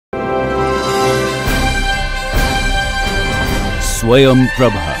Swayam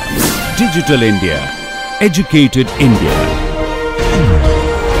Prabha. Digital India. Educated India.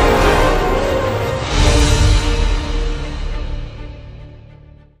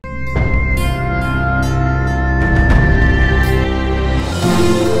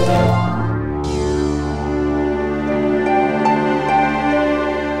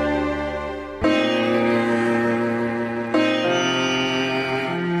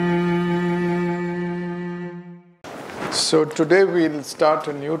 So today we'll start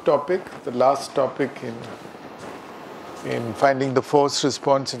a new topic, the last topic in finding the force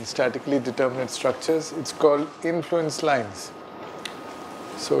response in statically determinate structures. It's called influence lines.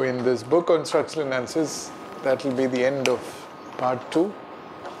 So in this book on structural analysis, that will be the end of part 2,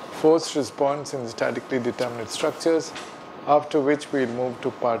 force response in statically determinate structures, after which we'll move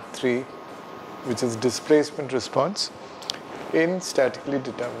to part 3, which is displacement response in statically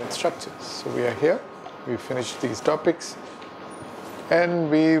determinate structures. So we are here. We finished these topics, and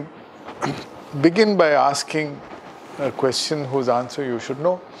we begin by asking a question whose answer you should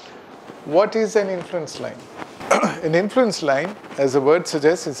know. What is an influence line? An influence line, as the word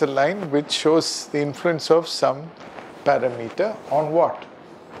suggests, is a line which shows the influence of some parameter on what?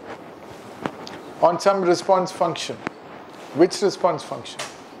 On some response function. Which response function?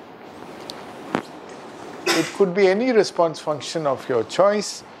 It could be any response function of your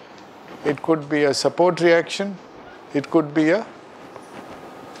choice. It could be a support reaction. It could be a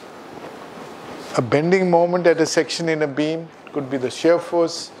bending moment at a section in a beam. It could be the shear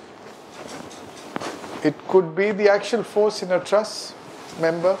force. It could be the axial force in a truss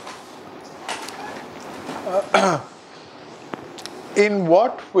member. In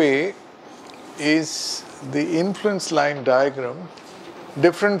what way is the influence line diagram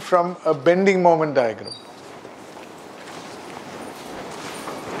different from a bending moment diagram?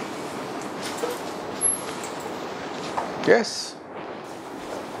 Yes?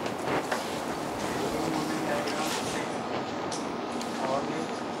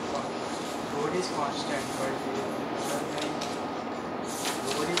 Load is constant, but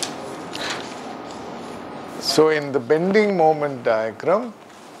load is moving. So in the bending moment diagram,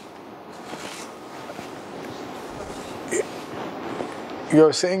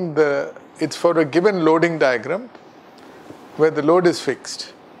 you're saying it's for a given loading diagram where the load is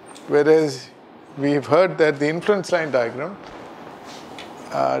fixed, whereas we've heard that the influence line diagram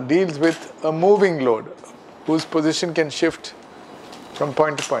deals with a moving load whose position can shift from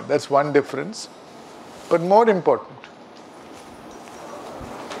point to point. That's one difference. But more important.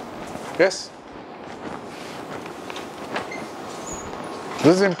 Yes?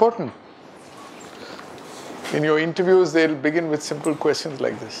 This is important. In your interviews, they'll begin with simple questions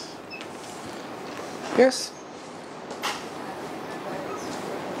like this. Yes?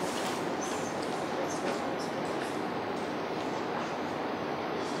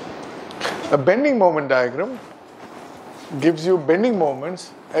 A bending moment diagram gives you bending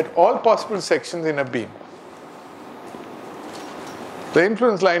moments at all possible sections in a beam. The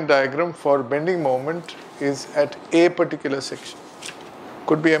influence line diagram for bending moment is at a particular section.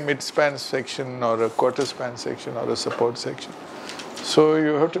 Could be a mid-span section or a quarter-span section or a support section. So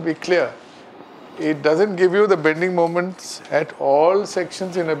you have to be clear. It doesn't give you the bending moments at all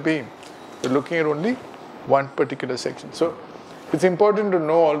sections in a beam. You're looking at only one particular section. So it's important to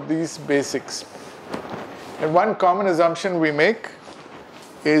know all these basics. And one common assumption we make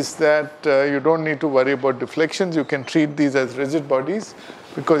is that you don't need to worry about deflections. You can treat these as rigid bodies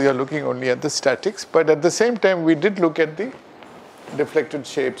because you're looking only at the statics. But at the same time, we did look at the deflected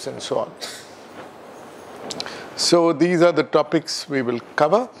shapes and so on. So these are the topics we will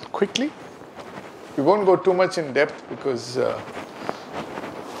cover quickly. We won't go too much in depth because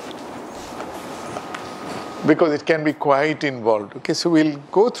it can be quite involved. Okay, so we'll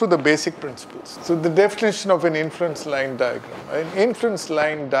go through the basic principles. So the definition of an influence line diagram. An influence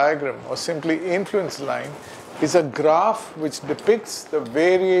line diagram, or simply influence line, is a graph which depicts the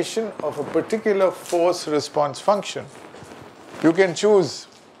variation of a particular force response function. You can choose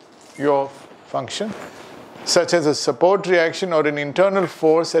your function, such as a support reaction or an internal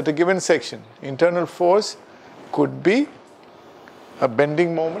force at a given section. Internal force could be a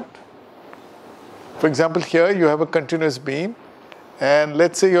bending moment. For example, here you have a continuous beam, and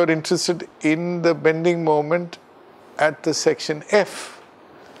let's say you're interested in the bending moment at the section F.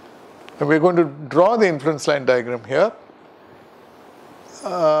 And we're going to draw the influence line diagram here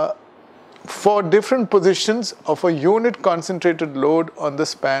for different positions of a unit concentrated load on the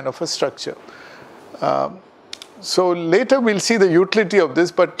span of a structure. So later we'll see the utility of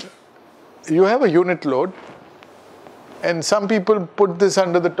this, but you have a unit load, and some people put this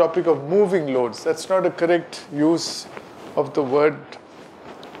under the topic of moving loads. That's not a correct use of the word,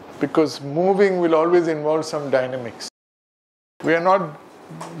 because moving will always involve some dynamics. We are not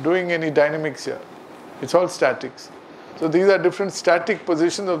doing any dynamics here. It's all statics. So these are different static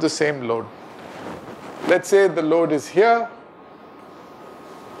positions of the same load. Let's say the load is here.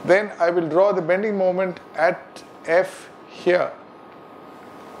 Then I will draw the bending moment at F here.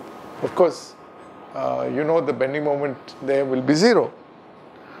 Of course, you know the bending moment there will be 0.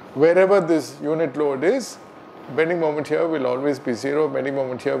 Wherever this unit load is, bending moment here will always be 0, bending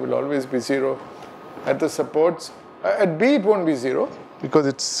moment here will always be 0. At the supports, at B it won't be 0 because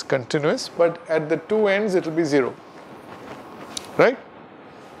it's continuous, but at the two ends it will be 0. Right?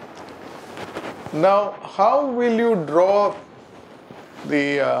 Now, how will you draw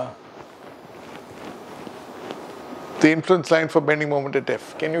the influence line for bending moment at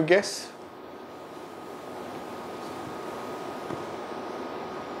F? Can you guess?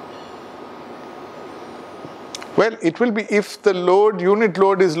 Well, it will be if the unit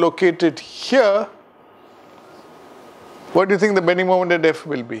load is located here, what do you think the bending moment at F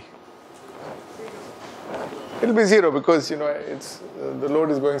will be? It will be 0 because the load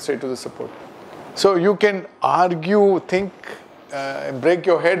is going straight to the support. So you can argue, think, break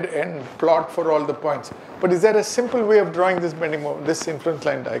your head and plot for all the points. But is there a simple way of drawing this bending moment, this influence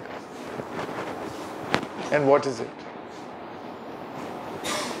line diagram? And what is it?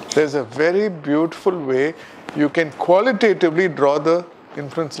 There's a very beautiful way you can qualitatively draw the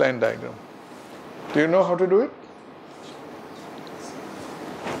influence line diagram. Do you know how to do it?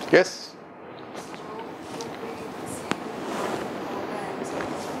 Yes?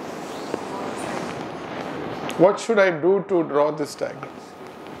 What should I do to draw this diagram?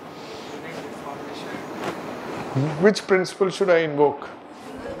 Which principle should I invoke?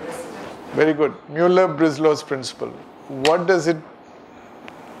 Very good. Mueller-Brislow's principle. What does it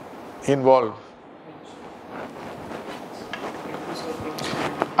involve?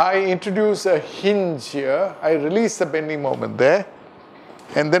 I introduce a hinge here. I release the bending moment there.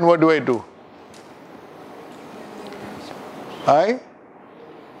 And then what do? I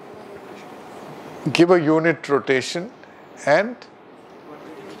give a unit rotation and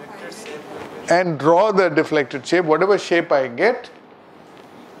draw the deflected shape. Whatever shape I get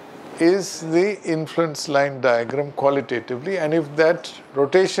is the influence line diagram qualitatively, and if that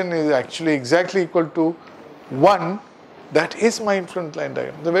rotation is actually exactly equal to 1, that is my influence line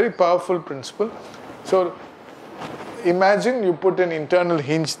diagram. It's a very powerful principle. So imagine you put an internal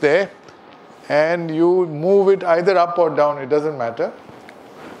hinge there and you move it either up or down, it doesn't matter.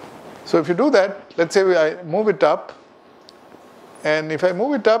 So if you do that, let's say I move it up, and if I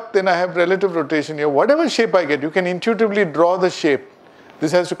move it up, then I have relative rotation here. Whatever shape I get, you can intuitively draw the shape.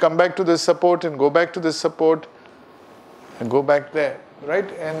 This has to come back to this support and go back to this support and go back there, right?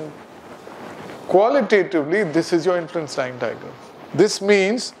 And qualitatively, this is your influence line diagram. This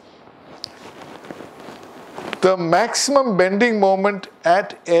means the maximum bending moment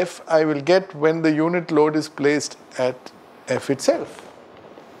at F I will get when the unit load is placed at F itself.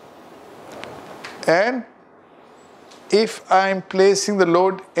 And if I am placing the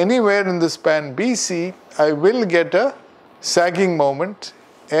load anywhere in the span BC, I will get a sagging moment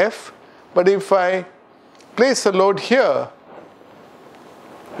F. But if I place a load here,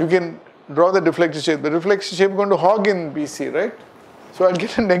 you can draw the deflected shape. The deflected shape is going to hog in BC, right? So I'll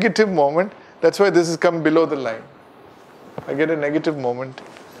get a negative moment. That's why this is come below the line. I get a negative moment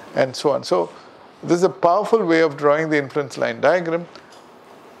and so on. So this is a powerful way of drawing the influence line diagram.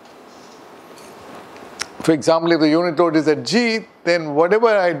 For example, if the unit load is at G, then whatever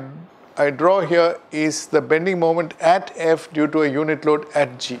I draw here is the bending moment at F due to a unit load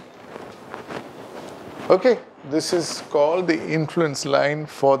at G. Okay, this is called the influence line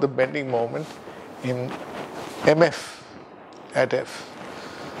for the bending moment in MF at F.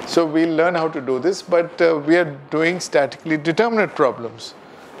 So we'll learn how to do this, but we are doing statically determinate problems.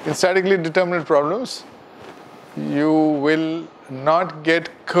 In statically determinate problems, you will not get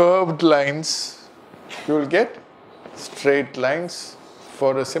curved lines. You will get straight lines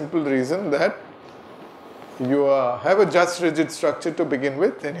for a simple reason that you have a just rigid structure to begin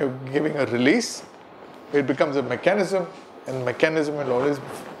with, and you're giving a release. It becomes a mechanism, and mechanism will always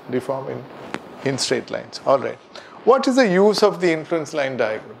deform in straight lines. All right. What is the use of the influence line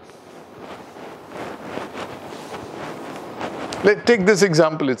diagram? Let's take this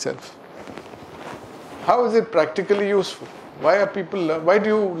example itself. How is it practically useful? Why do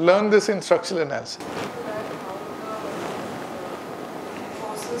you learn this in structural analysis?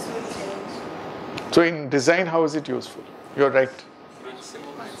 So in design, how is it useful? You're right.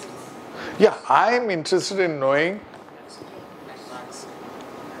 Yeah, I'm interested in knowing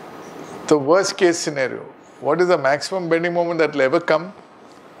the worst case scenario. what is the maximum bending moment that will ever come?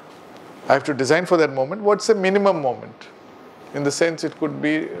 I have to design for that moment. What's the minimum moment? In the sense it could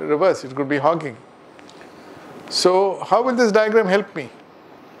be reverse, it could be hogging. So how will this diagram help me?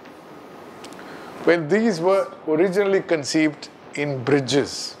 Well, these were originally conceived in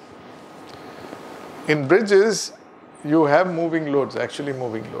bridges. In bridges, you have moving loads, actually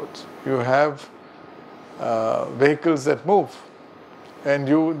moving loads. You have vehicles that move,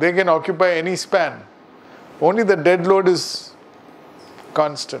 and they can occupy any span. Only the dead load is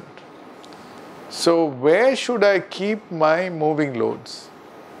constant. So where should I keep my moving loads?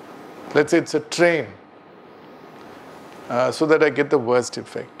 Let's say it's a train, so that I get the worst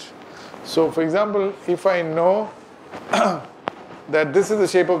effect. So for example, if I know that this is the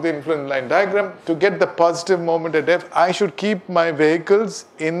shape of the influence line diagram, to get the positive moment at F, I should keep my vehicles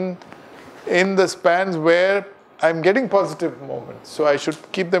in the spans where I'm getting positive moments. So I should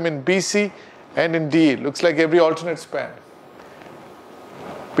keep them in BC and in D. It looks like every alternate span.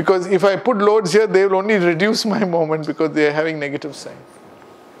 Because if I put loads here, they will only reduce my moment because they are having negative sign.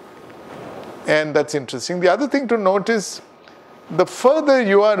 And that's interesting. The other thing to note is, the further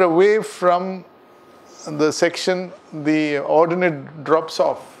you are away from the section, the ordinate drops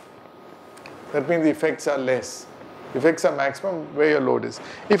off. That means the effects are less. Effects are maximum where your load is.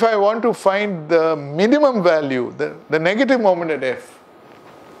 If I want to find the minimum value, the negative moment at F,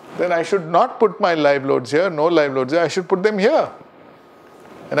 then I should not put my live loads here, no live loads here, I should put them here.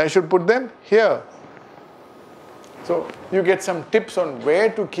 And I should put them here. So you get some tips on where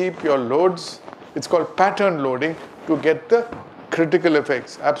to keep your loads. It's called pattern loading to get the critical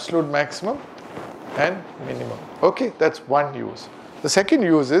effects, absolute maximum and minimum. Okay, that's one use. The second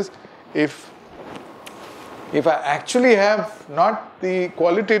use is, if I actually have not the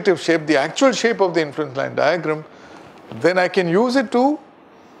qualitative shape, the actual shape of the influence line diagram, then I can use it to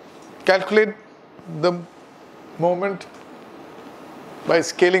calculate the moment by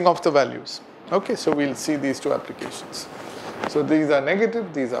scaling off the values. Okay, so we'll see these two applications. So these are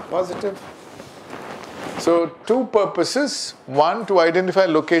negative, these are positive. So two purposes: one, to identify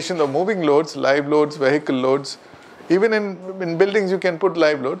location of moving loads, live loads, vehicle loads. Even in buildings you can put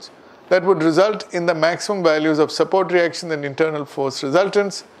live loads. That would result in the maximum values of support reaction and internal force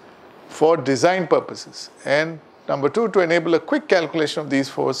resultants for design purposes. And number two, to enable a quick calculation of these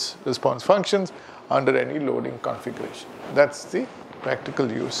force response functions under any loading configuration. That's the practical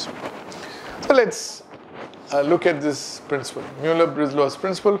use. So let's look at this principle, Mueller-Brislou's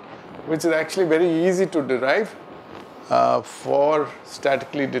principle, which is actually very easy to derive for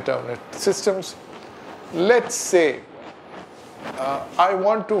statically determinate systems. Let's say I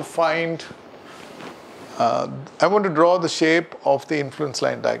want to draw the shape of the influence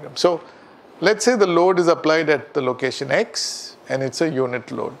line diagram. So let's say the load is applied at the location X and it's a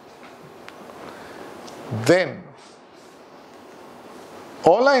unit load. Then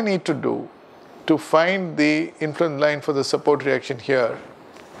all I need to do to find the influence line for the support reaction here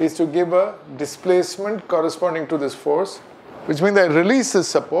is to give a displacement corresponding to this force, which means I release this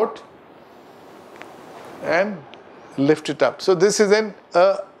support and lift it up. So this is a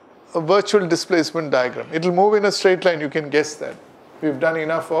virtual displacement diagram. It will move in a straight line, you can guess that. We've done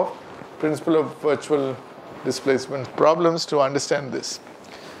enough of principle of virtual displacement problems to understand this.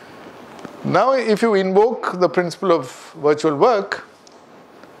 Now if you invoke the principle of virtual work,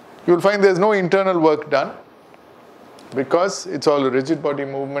 you will find there is no internal work done because it's all a rigid body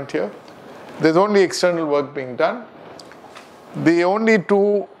movement here. There's only external work being done. The only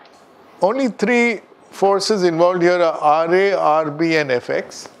three forces involved here are RA, RB and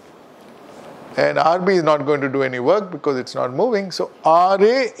Fx. And RB is not going to do any work because it's not moving. So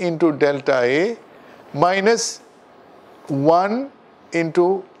RA into delta A minus 1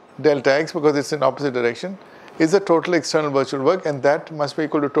 into delta X, because it's in opposite direction, is the total external virtual work, and that must be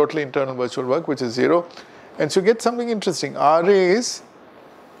equal to total internal virtual work, which is 0. And so you get something interesting. RA is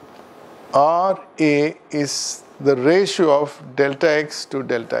the ratio of delta X to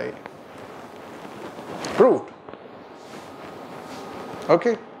delta A. Proved.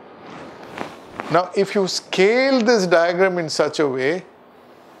 Okay. Now if you scale this diagram in such a way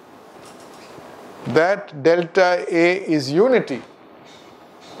that delta A is unity,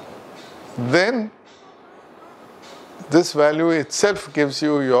 then this value itself gives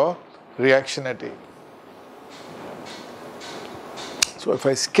you your reaction at A. So if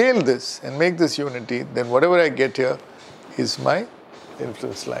I scale this and make this unity, then whatever I get here is my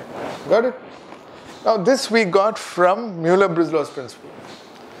influence line. Got it? Now this we got from Mueller-Brislou's principle.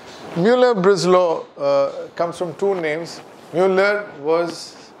 Mueller-Brislow comes from two names. Mueller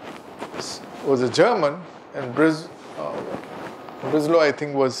was a German, and Brislow I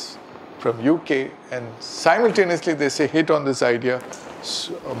think was from UK, and simultaneously they say hit on this idea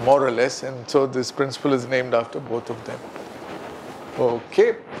more or less, and so this principle is named after both of them.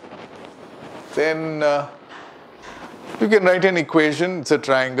 Okay, then you can write an equation. It's a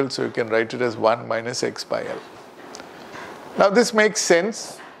triangle, so you can write it as 1 minus x by L. Now this makes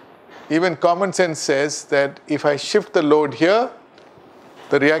sense. Even common sense says that if I shift the load here,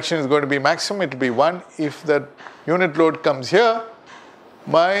 the reaction is going to be maximum, it will be 1. If the unit load comes here,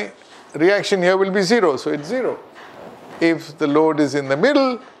 my reaction here will be 0, so it's 0. If the load is in the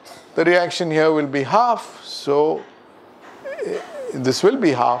middle, the reaction here will be half, so this will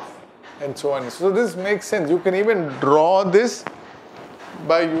be half, and so on. So this makes sense. You can even draw this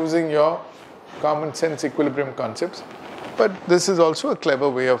by using your common sense equilibrium concepts. But this is also a clever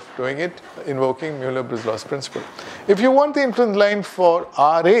way of doing it, invoking Mueller-Brisloff's principle. If you want the influence line for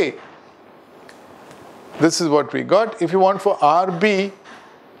RA, this is what we got. If you want for RB,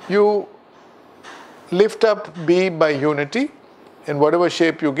 you lift up B by unity, and whatever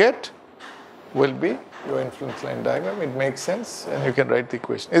shape you get will be your influence line diagram. It makes sense, and you can write the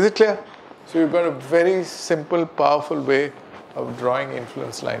equation. Is it clear? So you've got a very simple, powerful way of drawing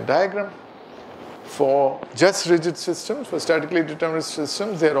influence line diagram. For just rigid systems, for statically deterministic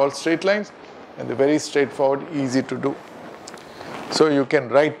systems, they are all straight lines, and they're very straightforward, easy to do. So you can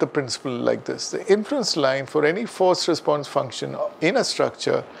write the principle like this. The influence line for any force response function in a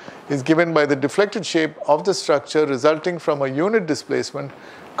structure is given by the deflected shape of the structure resulting from a unit displacement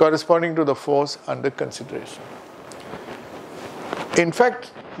corresponding to the force under consideration. In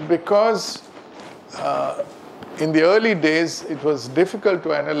fact, because in the early days it was difficult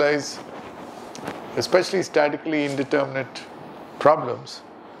to analyze especially statically indeterminate problems,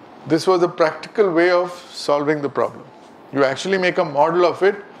 this was a practical way of solving the problem. You actually make a model of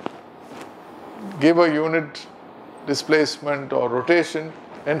it, give a unit displacement or rotation,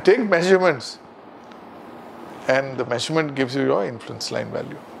 and take measurements, and the measurement gives you your influence line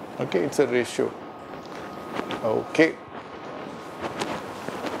value. Okay, it's a ratio. Okay.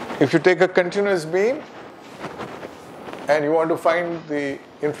 If you take a continuous beam and you want to find the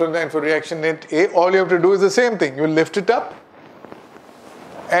influence line for reaction net A, all you have to do is the same thing. You lift it up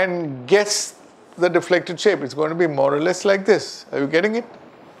and guess the deflected shape. It's going to be more or less like this. Are you getting it?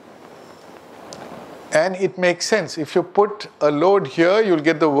 And it makes sense. If you put a load here, you'll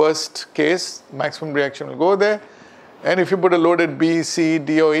get the worst case. Maximum reaction will go there. And if you put a load at B, C,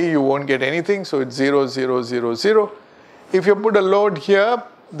 D or E, you won't get anything. So it's 0, 0, 0, 0. If you put a load here,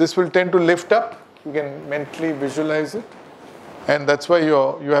 this will tend to lift up. You can mentally visualize it. And that's why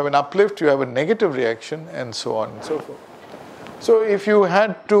you have an uplift, you have a negative reaction, and so on and so forth. So if you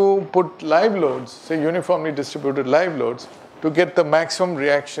had to put live loads, say uniformly distributed live loads, to get the maximum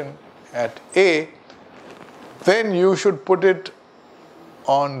reaction at A, then you should put it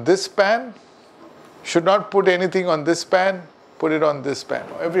on this span. Should not put anything on this span, put it on this span,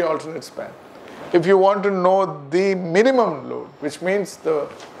 or every alternate span. If you want to know the minimum load, which means the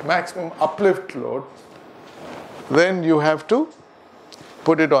maximum uplift load, then you have to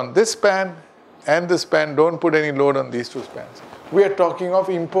put it on this span and this span. Don't put any load on these two spans. We are talking of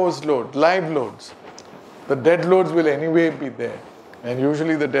imposed load, live loads. The dead loads will anyway be there, and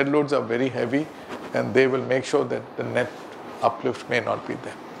usually the dead loads are very heavy, and they will make sure that the net uplift may not be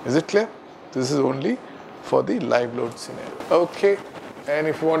there. Is it clear? This is only for the live load scenario. Okay, and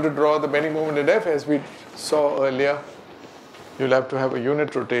if you want to draw the bending moment at F, as we saw earlier, you'll have to have a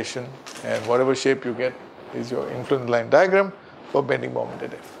unit rotation, and whatever shape you get is your influence line diagram for bending moment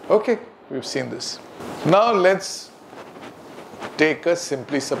at F. Okay, we've seen this. Now let's take a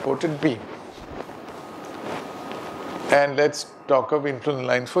simply supported beam, and let's talk of influence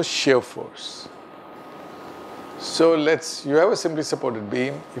lines for shear force. So you have a simply supported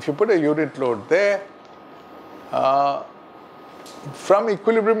beam. If you put a unit load there, from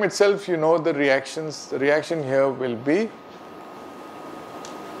equilibrium itself, you know the reactions. The reaction here will be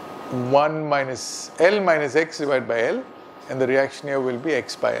 1 minus L minus X divided by L, and the reaction here will be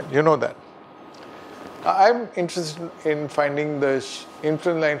X by L. You know that. I'm interested in finding the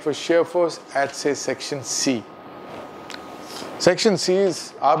influence line for shear force at, say, section C. Section C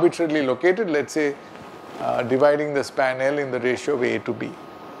is arbitrarily located, let's say, dividing the span L in the ratio of A to B.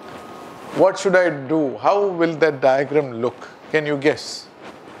 What should I do? How will that diagram look? Can you guess?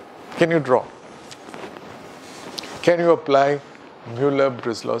 Can you draw? Can you apply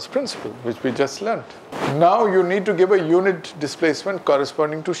Mueller-Brisloff's principle, which we just learnt? Now you need to give a unit displacement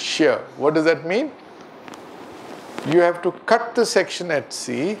corresponding to shear. What does that mean? You have to cut the section at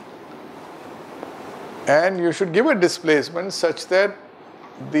C, and you should give a displacement such that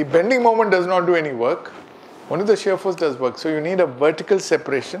the bending moment does not do any work, only the shear force does work. So you need a vertical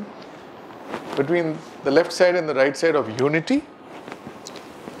separation, between the left side and the right side of unity,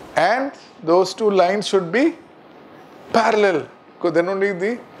 and those two lines should be parallel, because then only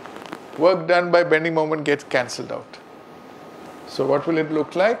the work done by bending moment gets cancelled out. So what will it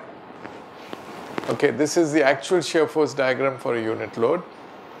look like? Okay, this is the actual shear force diagram for a unit load.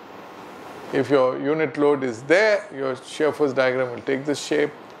 If your unit load is there, your shear force diagram will take this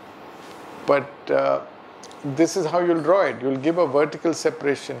shape. But this is how you'll draw it. You'll give a vertical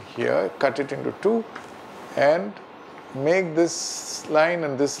separation here, cut it into two, and make this line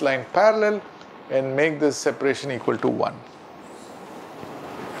and this line parallel, and make this separation equal to 1.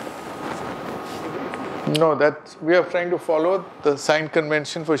 No, that we are trying to follow the sign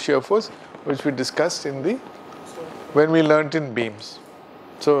convention for shear force, which we discussed in the when we learnt in beams.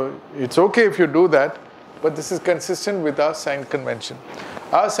 So it's okay if you do that, but this is consistent with our sign convention.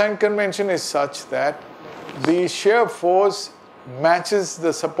 Our sign convention is such that the shear force matches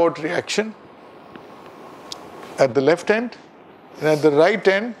the support reaction at the left end, and at the right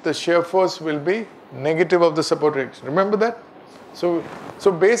end the shear force will be negative of the support reaction. Remember that? So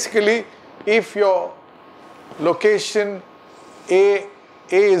basically, if your location A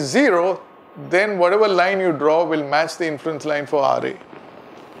is 0, then whatever line you draw will match the influence line for RA.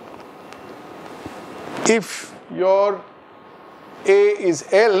 If your A is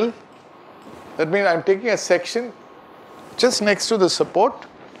L, that means I'm taking a section just next to the support,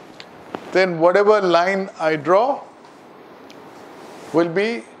 then whatever line I draw will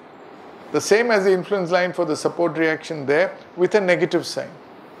be the same as the influence line for the support reaction there with a negative sign.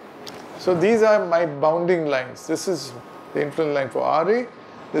 So these are my bounding lines. This is the influence line for RA,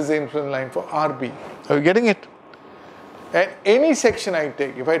 this is the influence line for RB. Are you getting it? And any section I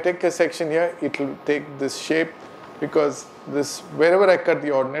take, if I take a section here, it will take this shape, because this, wherever I cut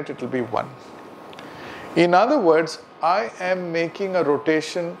the ordinate, it will be 1. In other words, I am making a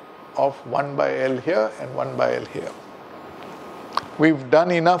rotation of 1 by L here and 1 by L here. We've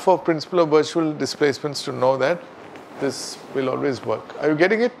done enough of principle of virtual displacements to know that this will always work. Are you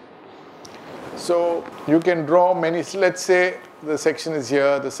getting it? So you can draw many, let's say the section is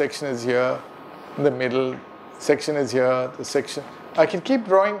here, the section is here, in the middle, section is here, the section. I can keep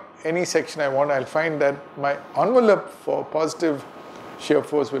drawing any section I want. I'll find that my envelope for positive shear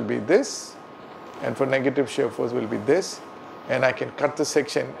force will be this, and for negative shear force will be this, and I can cut the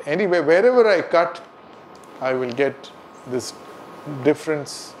section anywhere. Wherever I cut, I will get this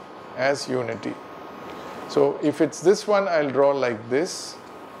difference as unity. So if it's this one, I'll draw like this.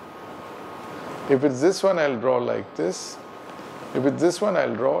 If it's this one, I'll draw like this. If it's this one,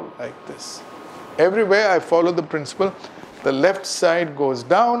 I'll draw like this. Everywhere I follow the principle. The left side goes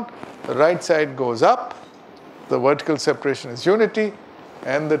down, the right side goes up, the vertical separation is unity,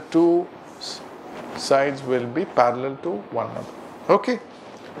 and the two sides will be parallel to one another. Okay?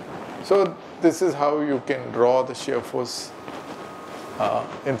 So this is how you can draw the shear force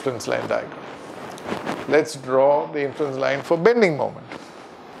influence line diagram. Let's draw the influence line for bending moment.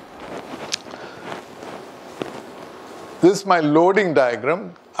 This is my loading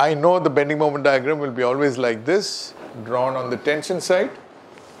diagram. I know the bending moment diagram will be always like this, drawn on the tension side,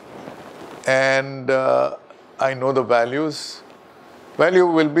 and I know the values. Value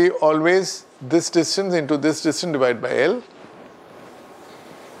will be always this distance into this distance divided by L.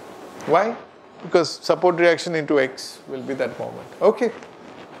 Why? Because support reaction into X will be that moment. Okay,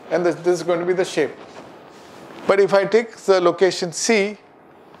 and this is going to be the shape. But if I take the location C,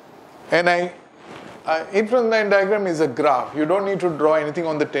 and influence line diagram is a graph. You don't need to draw anything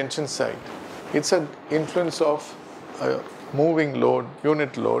on the tension side. It's an influence of a moving load,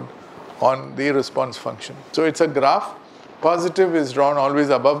 unit load, on the response function. So it's a graph. Positive is drawn always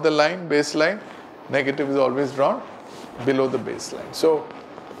above the line, baseline. Negative is always drawn below the baseline. So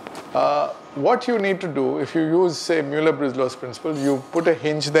what you need to do, if you use, say, Mueller-Brislow's principle, you put a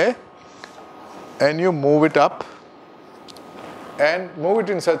hinge there and you move it up and move it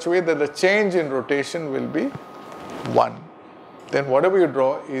in such a way that the change in rotation will be 1. Then whatever you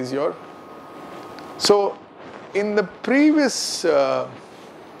draw is your... So in the previous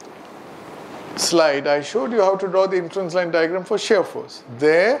slide, I showed you how to draw the influence line diagram for shear force.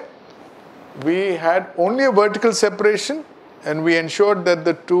 There we had only a vertical separation, and we ensured that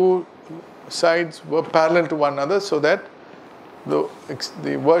the two sides were parallel to one another, so that the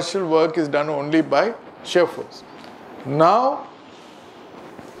virtual work is done only by shear force. Now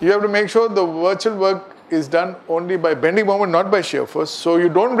you have to make sure the virtual work is done only by bending moment, not by shear force. So you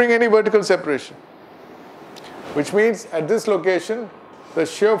don't bring any vertical separation, which means at this location the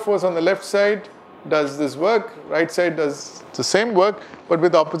shear force on the left side does this work, right side does the same work, but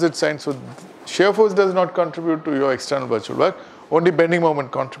with opposite signs. So shear force does not contribute to your external virtual work, only bending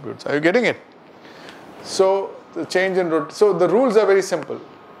moment contributes. Are you getting it? So the change in rotation. So the rules are very simple.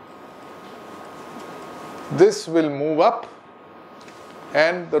 This will move up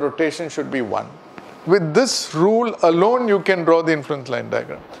and the rotation should be 1. With this rule alone you can draw the influence line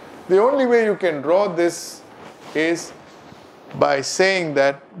diagram. The only way you can draw this is by saying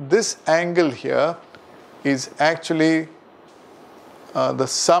that this angle here is actually the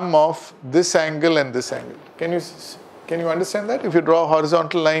sum of this angle and this angle. Can you understand that? If you draw a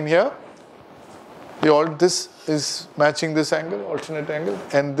horizontal line here, this is matching this angle, alternate angle,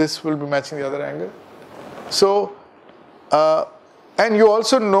 and this will be matching the other angle. So, and you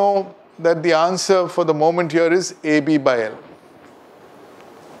also know that the answer for the moment here is AB by L,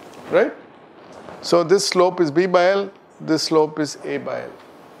 right? So this slope is B by L, this slope is A by L.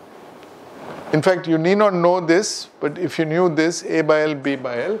 In fact, you need not know this, but if you knew this, A by L, B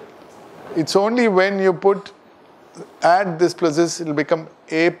by L, it's only when you add this plus this, it will become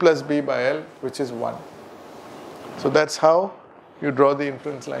A plus B by L, which is 1. So that's how you draw the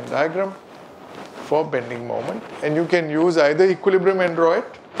influence line diagram for bending moment. And you can use either equilibrium and draw it,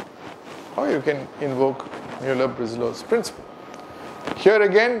 or you can invoke Euler-Brislow's principle. Here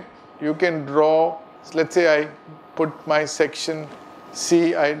again, you can draw, let's say I put my section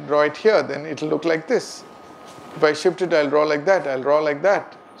C, I draw it here, then it will look like this. If I shift it, I'll draw like that, I'll draw like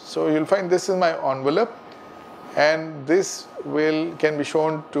that. So you'll find this is my envelope, and this can be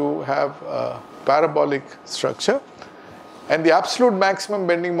shown to have a parabolic structure. And the absolute maximum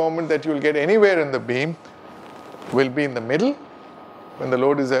bending moment that you will get anywhere in the beam will be in the middle, when the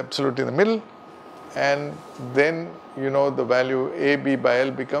load is absolutely in the middle, and then you know the value AB by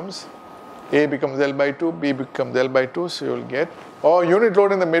L becomes, A becomes L by 2, B becomes L by 2, so you will get, or unit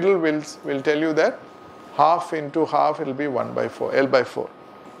load in the middle will tell you that half into half it will be 1 by 4, L by 4,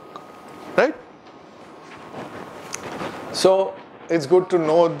 right? So it's good to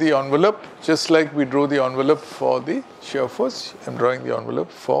know the envelope, just like we drew the envelope for the shear force. I'm drawing the envelope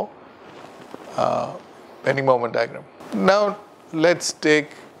for bending moment diagram. Now let's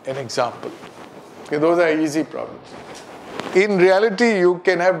take an example. Okay, those are easy problems. In reality, you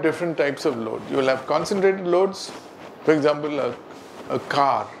can have different types of load. You will have concentrated loads, for example, a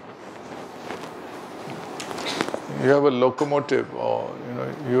car. You have a locomotive, or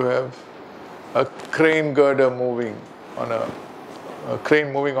you have a crane girder moving on a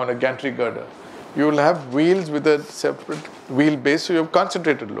crane moving on a gantry girder. You will have wheels with a separate wheel base, so you have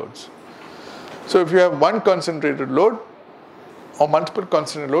concentrated loads. So if you have one concentrated load or multiple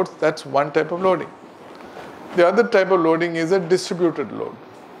concentrated loads, that's one type of loading. The other type of loading is a distributed load,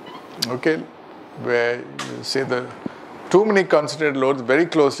 okay, where you say the too many concentrated loads very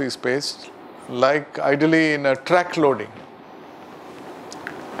closely spaced, like ideally in a track loading,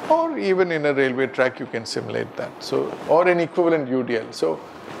 or even in a railway track you can simulate that. So, or an equivalent UDL. So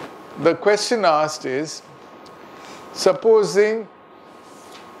the question asked is, supposing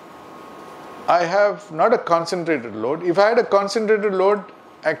I have not a concentrated load. If I had a concentrated load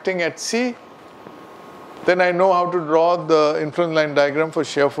acting at C, then I know how to draw the influence line diagram for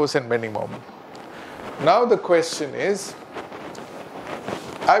shear force and bending moment. Now the question is,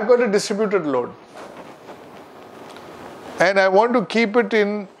 I've got a distributed load and I want to keep it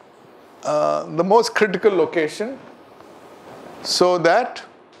in the most critical location so that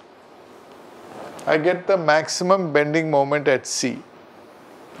I get the maximum bending moment at C.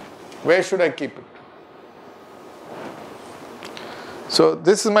 Where should I keep it? So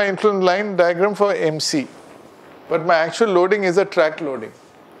this is my influence line diagram for MC, but my actual loading is a track loading.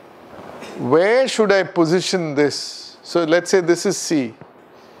 Where should I position this? So let's say this is C,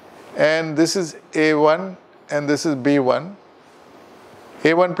 and this is A1, and this is B1.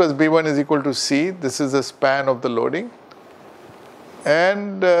 A1 plus B1 is equal to C. This is the span of the loading.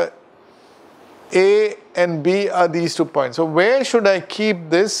 And A and B are these 2 points. So where should I keep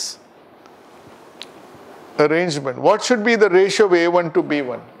this arrangement? What should be the ratio of A1 to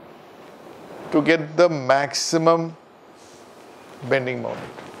B1 to get the maximum bending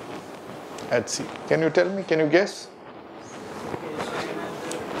moment at C? Can you tell me? Can you guess?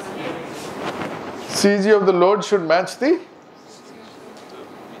 CG of the load should match the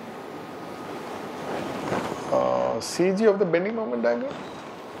CG of the bending moment diagram.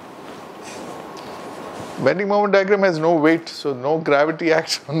 Bending moment diagram has no weight, so no gravity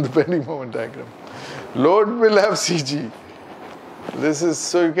acts on the bending moment diagram. Load will have CG. This is,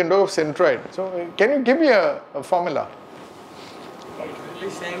 so you can do centroid. So can you give me a formula? It will be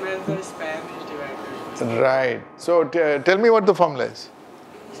same as the span is divided. Right. So tell me what the formula is.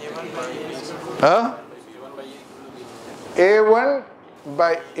 A1 by A is equal to Huh? A1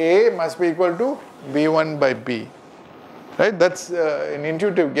 by A must be equal to B1 by B. Right? That's an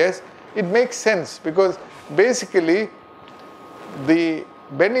intuitive guess. it makes sense because basically the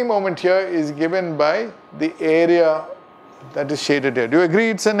bending moment here is given by the area that is shaded here. Do you agree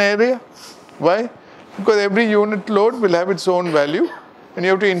it's an area? Why? Because every unit load will have its own value and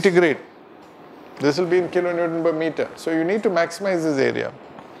you have to integrate. This will be in kilonewton per meter. So you need to maximize this area.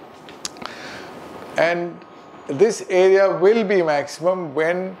 And this area will be maximum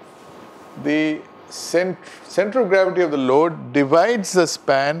when the central gravity of the load divides the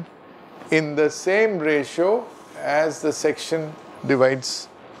span in the same ratio as the section divides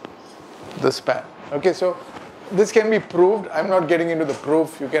the span. Okay, so this can be proved. I'm not getting into the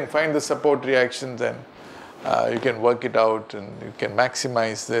proof. You can find the support reactions and you can work it out and you can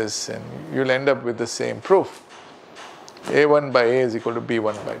maximize this and you'll end up with the same proof. A1 by A is equal to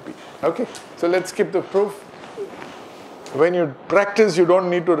B1 by B. Okay, so let's skip the proof. When you practice, you don't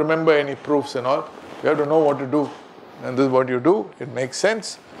need to remember any proofs and all. You have to know what to do. And this is what you do. It makes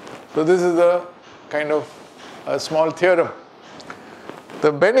sense. So this is a kind of a small theorem.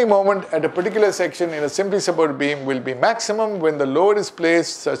 The bending moment at a particular section in a simply supported beam will be maximum when the load is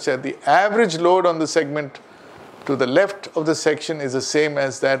placed such that the average load on the segment to the left of the section is the same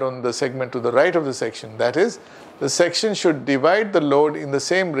as that on the segment to the right of the section. That is, the section should divide the load in the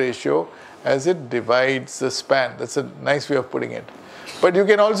same ratio as it divides the span. That's a nice way of putting it. But you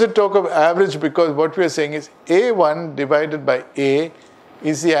can also talk of average because what we are saying is A1 divided by A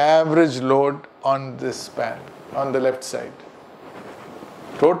is the average load on this span, on the left side.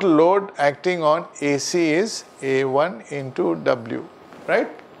 Total load acting on AC is A1 into W, right?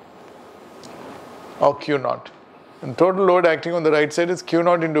 Or Q0. And total load acting on the right side is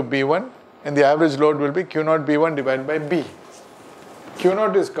Q0 into B1 and the average load will be Q0 B1 divided by B.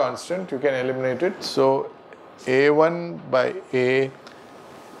 Q0 is constant, you can eliminate it. So A1 by A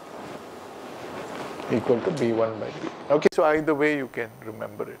equal to B1 by B. Okay, so either way you can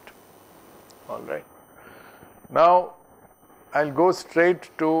remember it. All right. Now I'll go straight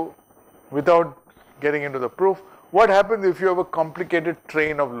to, without getting into the proof, what happens if you have a complicated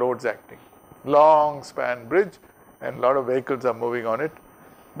train of loads acting? Long span bridge and a lot of vehicles are moving on it.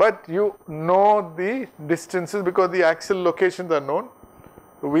 But you know the distances because the axle locations are known,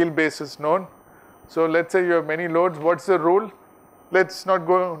 the wheelbase is known. So let's say you have many loads. What's the rule? Let's not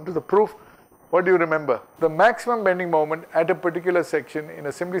go into the proof. What do you remember? The maximum bending moment at a particular section in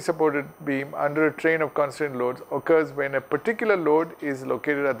a simply supported beam under a train of constant loads occurs when a particular load is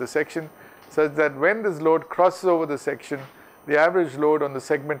located at the section such that when this load crosses over the section, the average load on the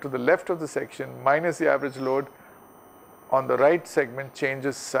segment to the left of the section minus the average load on the right segment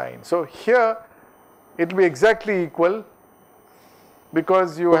changes sign. So here it will be exactly equal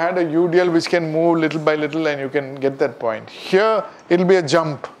because you had a UDL which can move little by little and you can get that point. Here it will be a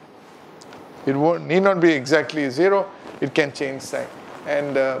jump. It need not be exactly 0, it can change sign.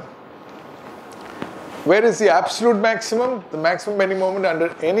 And where is the absolute maximum? The maximum bending moment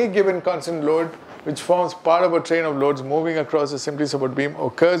under any given constant load which forms part of a train of loads moving across a simply supported beam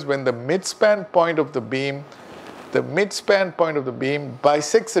occurs when the midspan point of the beam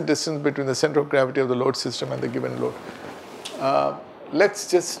bisects the distance between the center of gravity of the load system and the given load. Let's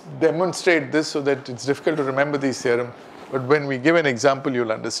just demonstrate this so that it's difficult to remember these theorems, but when we give an example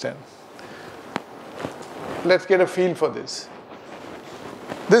you'll understand. Let's get a feel for this.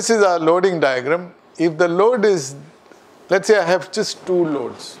 This is our loading diagram. If the load is, let's say I have just two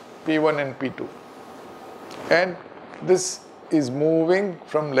loads, P1 and P2, and this is moving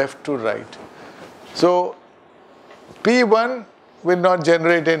from left to right. So P1 will not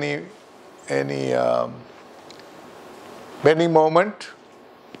generate any bending moment.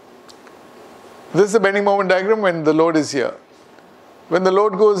 This is the bending moment diagram when the load is here. When the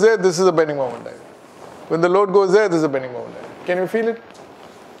load goes there, this is a bending moment diagram. When the load goes there, this is a bending moment diagram. Can you feel it?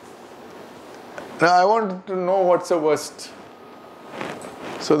 Now I want to know what's the worst.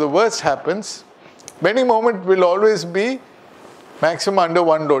 So the worst happens. Bending moment will always be maximum under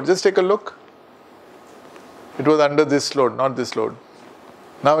one load. Just take a look. It was under this load, not this load.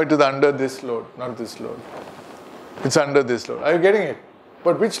 Now it is under this load, not this load. It's under this load. Are you getting it?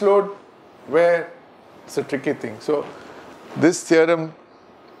 But which load? Where? It's a tricky thing. So this theorem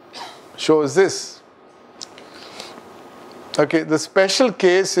shows this. Okay, the special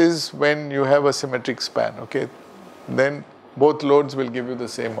case is when you have a symmetric span, okay? Then both loads will give you the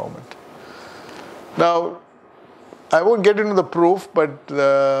same moment. Now, I won't get into the proof, but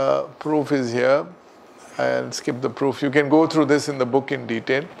the proof is here. I'll skip the proof. You can go through this in the book in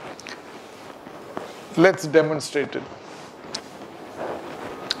detail. Let's demonstrate it.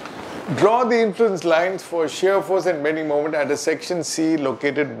 Draw the influence lines for shear force and bending moment at a section C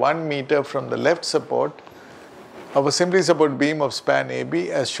located 1 meter from the left support of a simply supported beam of span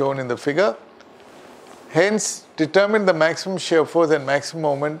AB as shown in the figure. Hence, determine the maximum shear force and maximum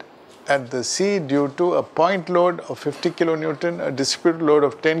moment at the C due to a point load of 50 kilonewton, a distributed load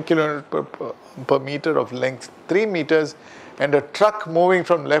of 10 kilonewton per meter of length 3 meters, and a truck moving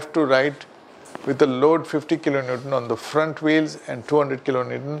from left to right with a load 50 kilonewton on the front wheels and 200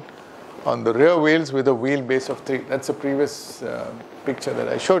 kilonewton on the rear wheels with a wheelbase of 3. That's the previous picture that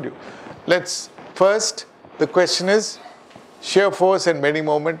I showed you. Let's first, the question is shear force and bending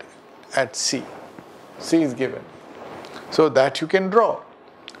moment at C. C is given. So that you can draw.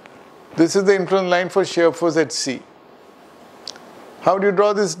 This is the influence line for shear force at C. How do you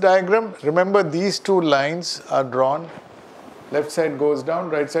draw this diagram? Remember, these two lines are drawn. Left side goes down,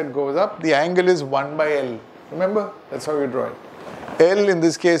 right side goes up. The angle is 1 by L. Remember? That's how you draw it. L in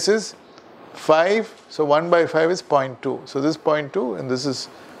this case is 5. So 1 by 5 is 0.2. So this is 0.2 and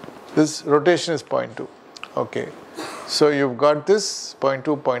this rotation is 0.2. Okay. So you've got this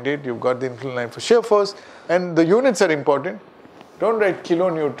 0.2, 0.8. You've got the influence line for shear force. And the units are important. Don't write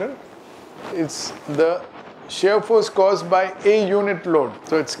kilonewton. It's the shear force caused by a unit load.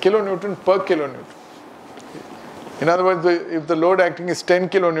 So it's kilonewton per kilonewton. In other words, if the load acting is 10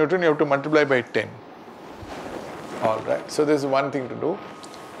 kilonewton, you have to multiply by 10. All right. So this is one thing to do.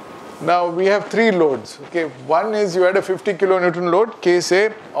 Now we have 3 loads. Okay. One is you had a 50 kilonewton load, case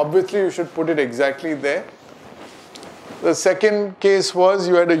A. Obviously, you should put it exactly there. The second case was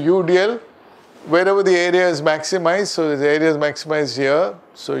you had a UDL. Wherever the area is maximized, so the area is maximized here,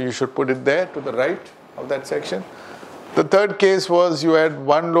 so you should put it there to the right of that section. The third case was you had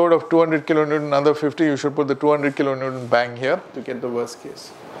one load of 200 kilonewton, another 50, you should put the 200 kilonewton bang here to get the worst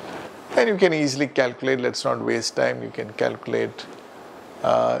case. And you can easily calculate, let's not waste time, you can calculate.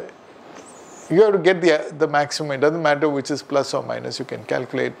 You have to get the maximum, it doesn't matter which is plus or minus, you can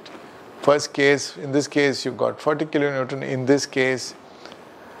calculate. First case, in this case you got 40 kilonewton, in this case.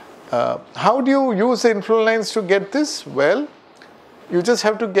 How do you use the influence lines to get this? Well, you just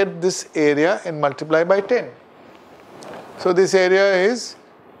have to get this area and multiply by 10. So this area is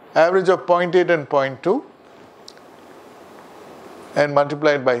average of 0.8 and 0.2 and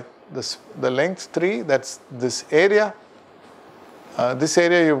multiplied by the length 3, that's this area. This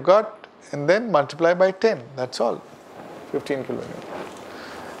area you've got and then multiply by 10, that's all, 15 kilonewton.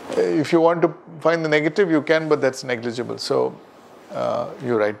 If you want to find the negative you can, but that's negligible. So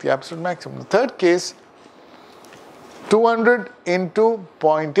you write the absolute maximum. The third case, 200 into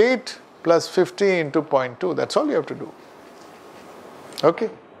 0.8 plus 50 into 0.2. That's all you have to do. Okay,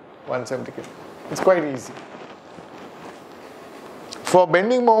 170 kilo. It's quite easy. For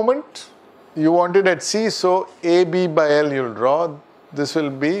bending moment, you want it at C, so AB by L you'll draw. This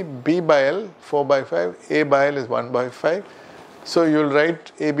will be B by L, 4 by 5. A by L is 1 by 5. So you'll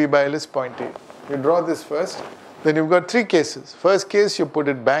write AB by L is 0.8. You draw this first. Then you've got 3 cases. First case, you put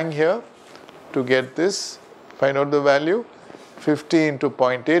it bang here to get this, find out the value, 50 into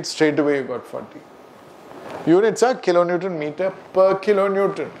 0.8, straight away you got 40. Units are kilonewton meter per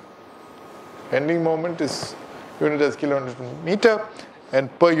kilonewton. Bending moment is unit as kilonewton meter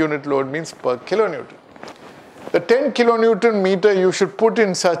and per unit load means per kilonewton. The 10 kilonewton meter you should put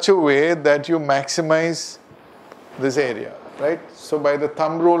in such a way that you maximize this area, right? So by the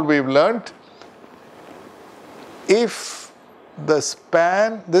thumb rule we've learnt, if the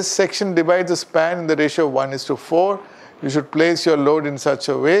span, this section divides the span in the ratio of 1:4, you should place your load in such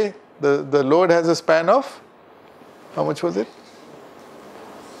a way, the load has a span of, how much was it?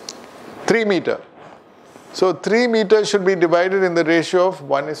 3 meter. So 3 meters should be divided in the ratio of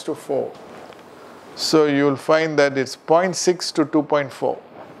 1:4. So you'll find that it's 0.6 to 2.4.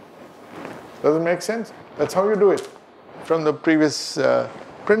 Does it make sense? That's how you do it from the previous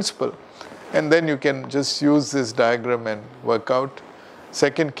principle. And then you can just use this diagram and work out.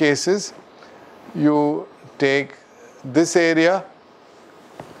 Second case is you take this area,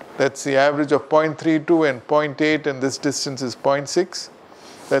 that's the average of 0.32 and 0.8 and this distance is 0.6.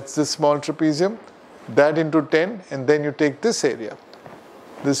 That's this small trapezium. That into 10 and then you take this area.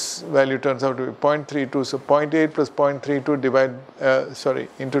 This value turns out to be 0.32. So 0.8 plus 0.32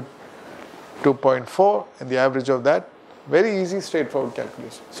 into 2.4 and the average of that. Very easy, straightforward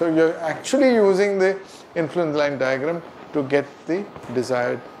calculation. So you're actually using the influence line diagram to get the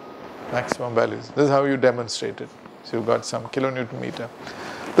desired maximum values. This is how you demonstrate it. So you've got some kilonewton meter.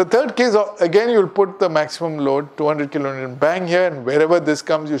 The third case, again you'll put the maximum load, 200 kilonewton bang here, and wherever this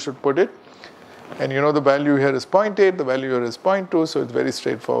comes you should put it. And you know the value here is 0.8, the value here is 0.2, so it's very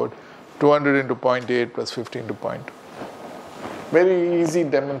straightforward. 200 into 0.8 plus 15 to 0.2. Very easy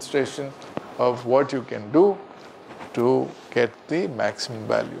demonstration of what you can do to get the maximum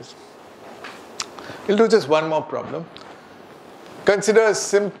values. We'll do just one more problem. Consider a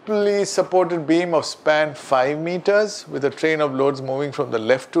simply supported beam of span 5 meters with a train of loads moving from the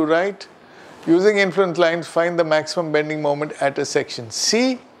left to right. Using influence lines, find the maximum bending moment at a section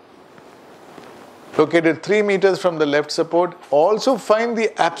C, located 3 meters from the left support. Also find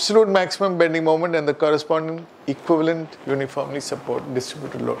the absolute maximum bending moment and the corresponding equivalent uniformly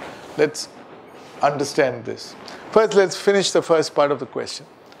distributed load. Let's understand this. First, let's finish the first part of the question.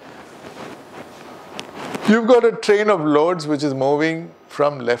 You've got a train of loads which is moving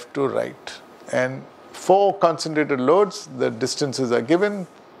from left to right, and 4 concentrated loads. The distances are given,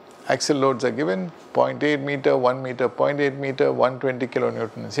 axle loads are given, 0.8 meter, 1 meter, 0.8 meter, 120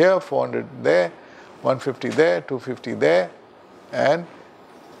 kilonewton is here, 400 there, 150 there, 250 there, and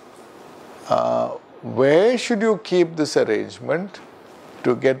where should you keep this arrangement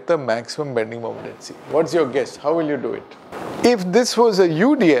to get the maximum bending moment at C? What's your guess? How will you do it? If this was a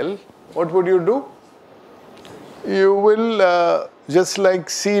UDL, what would you do? You will, just like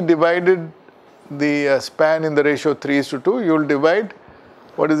C divided the span in the ratio 3:2, you will divide,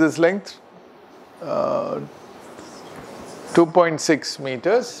 what is this length? 2.6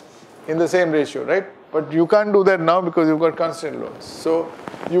 meters in the same ratio, right? But you can't do that now because you've got constant loads. So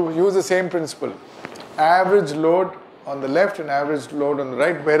you use the same principle. Average load on the left and average load on the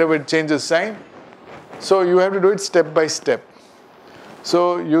right, wherever it changes sign. So you have to do it step by step.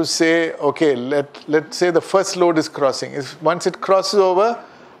 So you say, okay, let's say the first load is crossing. Once it crosses over,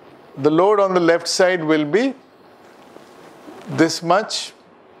 the load on the left side will be this much,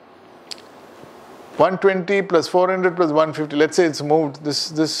 120 plus 400 plus 150. Let's say it's moved,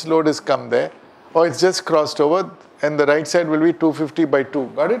 this load has come there, or it's just crossed over, and the right side will be 250 by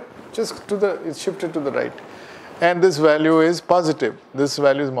 2. Got it? Just it's shifted to the right. And this value is positive. This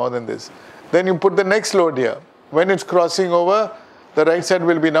value is more than this. Then you put the next load here. When it's crossing over, the right side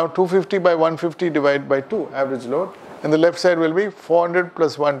will be now 250 by 150 divided by 2, average load. And the left side will be 400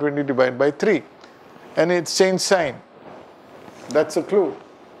 plus 120 divided by 3. And it's changed sign. That's a clue.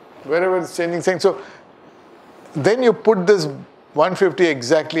 Wherever it's changing sign. So then you put this 150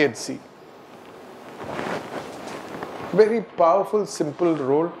 exactly at C. Very powerful, simple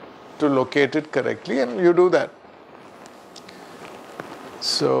rule to locate it correctly, and you do that.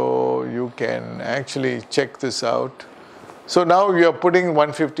 So you can actually check this out. So now you are putting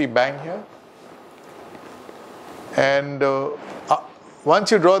 150 bang here, and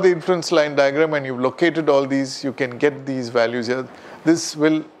once you draw the influence line diagram and you've located all these, you can get these values here. This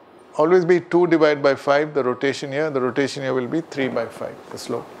will always be 2 divided by 5, the rotation here. The rotation here will be 3 by 5, the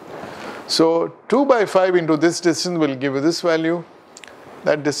slope. So 2 by 5 into this distance will give you this value.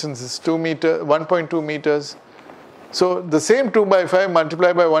 That distance is 1.2 meters. So the same 2 by 5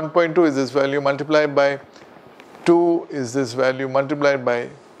 multiplied by 1.2 is this value, multiplied by 2 is this value, multiplied by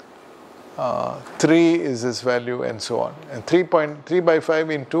 3 is this value, and so on. And 3 by 5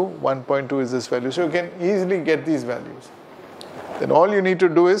 into 1.2 is this value. So you can easily get these values. Then all you need to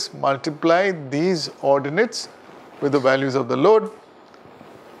do is multiply these ordinates with the values of the load,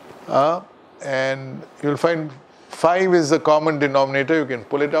 and you'll find 5 is the common denominator. You can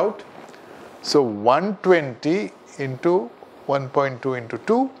pull it out. So 120 into 1.2 into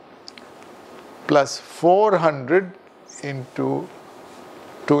 2 plus 400 into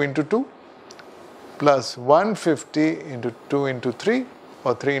 2 into 2 plus 150 into 2 into 3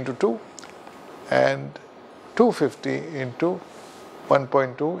 or 3 into 2 and 250 into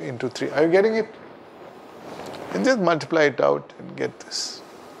 1.2 into 3. Are you getting it? And just multiply it out and get this.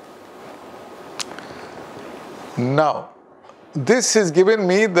 Now, this has given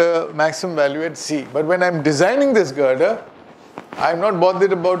me the maximum value at C. But when I'm designing this girder, I'm not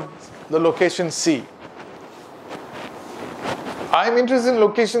bothered about the location C. I'm interested in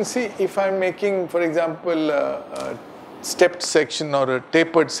location C if I'm making, for example, a stepped section or a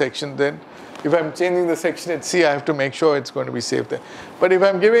tapered section. Then if I'm changing the section at C, I have to make sure it's going to be safe there. But if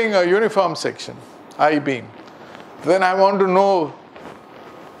I'm giving a uniform section, I-beam, then I want to know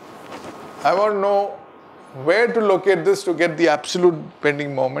where to locate this to get the absolute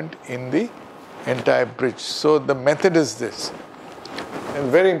bending moment in the entire bridge. So the method is this.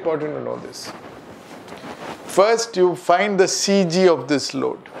 And very important to know this. First, you find the CG of this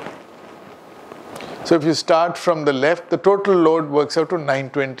load. So if you start from the left, the total load works out to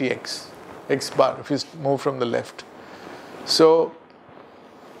 920 x bar if you move from the left. So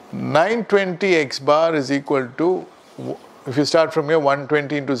 920 x bar is equal to, if you start from here,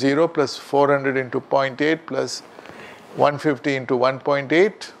 120 into 0 plus 400 into 0.8 plus 150 into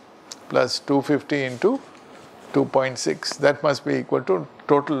 1.8 plus 250 into 2.6. That must be equal to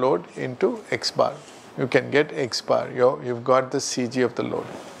total load into x bar. You can get x bar. You've got the CG of the load.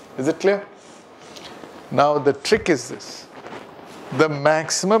 Is it clear? Now the trick is this. The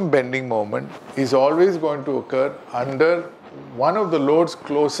maximum bending moment is always going to occur under one of the loads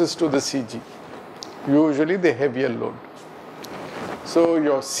closest to the CG, usually the heavier load. So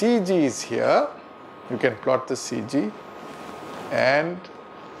your CG is here, you can plot the CG, and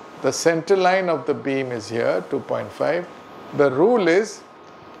the center line of the beam is here, 2.5. The rule is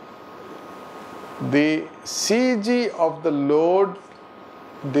the CG of the load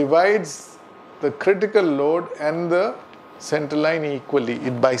divides the critical load and the center line equally,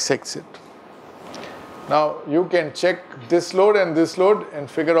 it bisects it. Now you can check this load and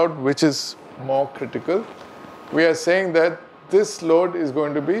figure out which is more critical. We are saying that this load is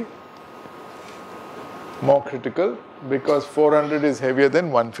going to be more critical because 400 is heavier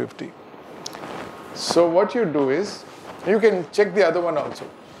than 150. So what you do is, you can check the other one also.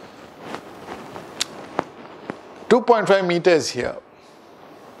 2.5 meters here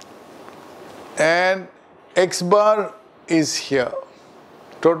and X bar is here,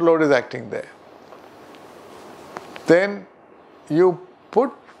 total load is acting there. Then you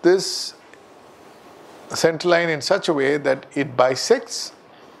put this center line in such a way that it bisects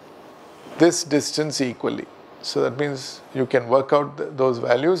this distance equally. So that means you can work out those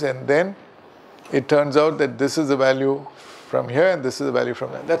values, and then it turns out that this is the value from here and this is the value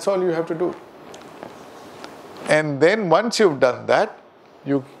from there. That's all you have to do. And then once you've done that,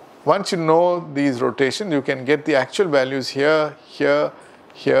 once you know these rotations, you can get the actual values here, here,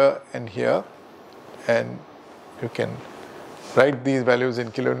 here and here, and you can write these values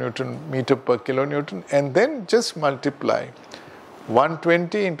in kilonewton meter per kilonewton, and then just multiply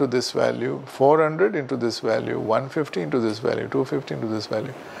 120 into this value, 400 into this value, 150 into this value, 250 into this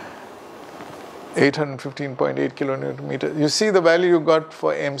value, 815.8 kilonewton meter. You see the value you got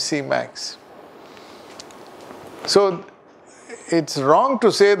for MC max. So it's wrong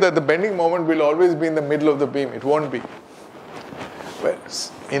to say that the bending moment will always be in the middle of the beam. It won't be. Well,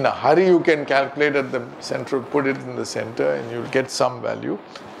 in a hurry you can calculate at the center, put it in the center and you'll get some value.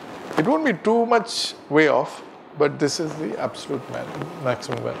 It won't be too much way off, but this is the absolute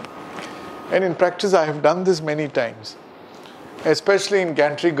maximum value. And in practice I have done this many times. Especially in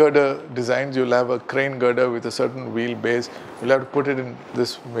gantry girder designs, you'll have a crane girder with a certain wheel base. You'll have to put it in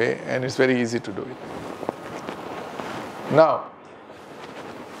this way and it's very easy to do it. Now,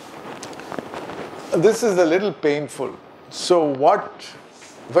 this is a little painful. So what,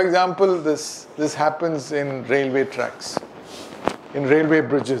 for example, this happens in railway tracks, in railway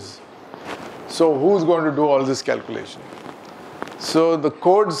bridges. So who's going to do all this calculation? So the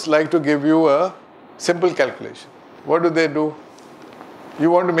codes like to give you a simple calculation. What do?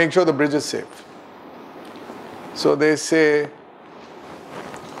 You want to make sure the bridge is safe. So they say,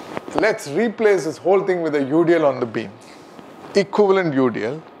 let's replace this whole thing with a UDL on the beam, equivalent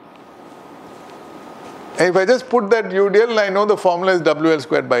UDL. And if I just put that UDL, I know the formula is WL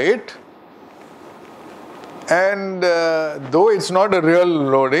squared by 8. And though it's not a real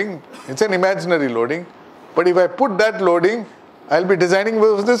loading, it's an imaginary loading. But if I put that loading, I'll be designing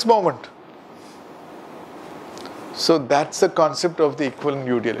with this moment. So that's the concept of the equivalent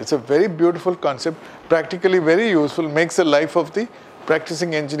UDL. It's a very beautiful concept, practically very useful, makes the life of the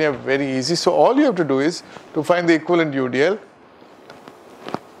practicing engineer very easy. So all you have to do is to find the equivalent UDL.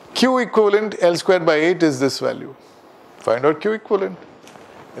 Q equivalent L squared by 8 is this value. Find out Q equivalent.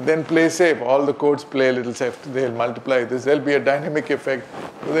 And then play safe. All the codes play a little safe. They'll multiply this. There'll be a dynamic effect.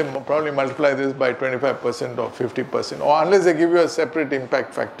 So they probably multiply this by 25% or 50%. Or unless they give you a separate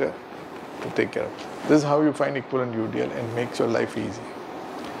impact factor to take care of. This is how you find equivalent UDL and makes your life easy.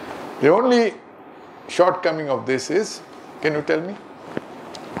 The only shortcoming of this is, can you tell me?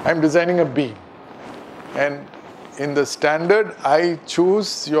 I'm designing a beam. And in the standard, I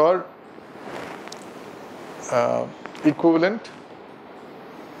choose your equivalent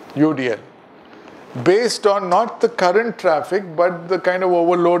UDL based on not the current traffic but the kind of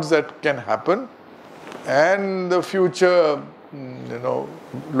overloads that can happen and the future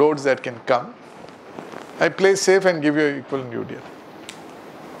loads that can come. I play safe and give you equivalent UDL.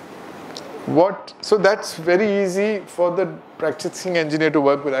 So that's very easy for the practicing engineer to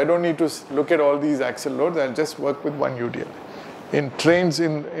work with. I don't need to look at all these axle loads. I'll just work with one UDL. In trains,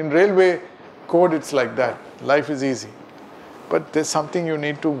 in railway code, it's like that. Life is easy. But there's something you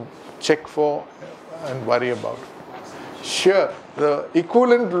need to check for and worry about. Shear. The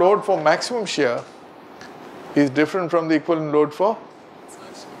equivalent load for maximum shear is different from the equivalent load for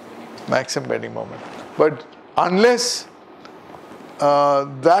maximum bending moment. But unless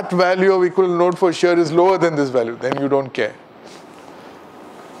that value of equivalent load for shear is lower than this value, then you don't care.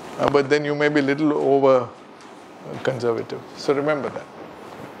 But then you may be a little over conservative. So remember that.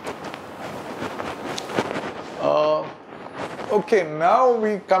 Okay, now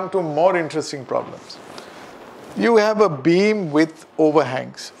we come to more interesting problems. You have a beam with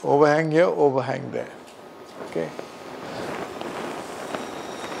overhangs. Overhang here, overhang there. Okay.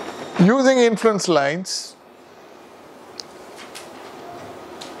 Using influence lines.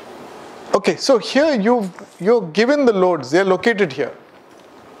 Okay, so here you're given the loads, they're located here.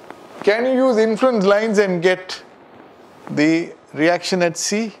 Can you use influence lines and get the reaction at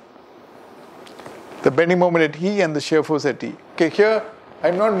C, the bending moment at E and the shear force at E? Okay, here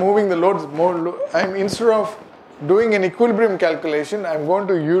I'm not moving the loads more, I'm instead of doing an equilibrium calculation, I'm going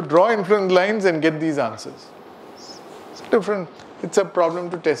to draw influence lines and get these answers. It's different. It's a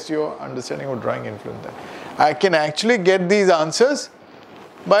problem to test your understanding of drawing influence line. I can actually get these answers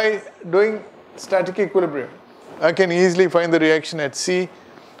by doing static equilibrium. I can easily find the reaction at C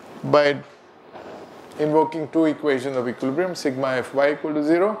by invoking two equations of equilibrium, sigma Fy equal to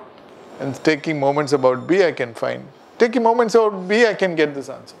 0, and taking moments about B, I can find. Taking moments about B, I can get this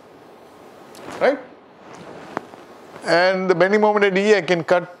answer. Right? And the bending moment at E, I can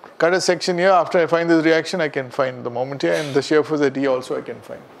cut a section here. After I find this reaction, I can find the moment here, and the shear force at E also I can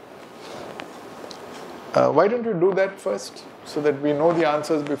find. Why don't you do that first, so that we know the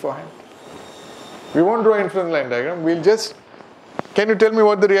answers beforehand? We won't draw influence line diagram. We'll just, can you tell me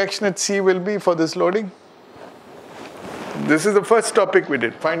what the reaction at C will be for this loading? This is the first topic we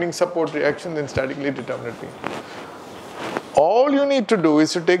did, finding support reactions in statically determinate beam. All you need to do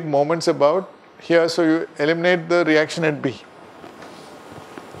is to take moments about here, so you eliminate the reaction at B.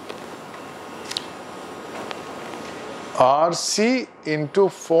 RC into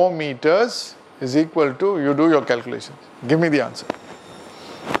 4 meters is equal to, you do your calculations. Give me the answer.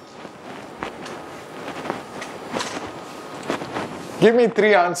 Give me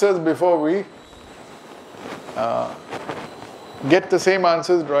 3 answers before we get the same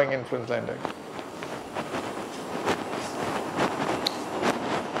answers drawing influence line diagram.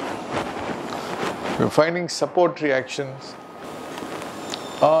 We're finding support reactions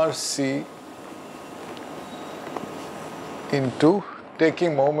RC into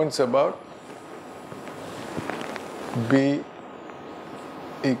taking moments about B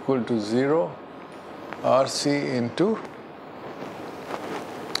equal to 0, RC into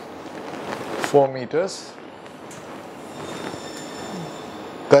 4 meters.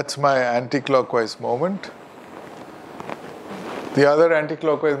 That's my anti-clockwise moment. The other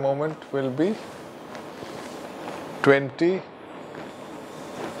anti-clockwise moment will be 20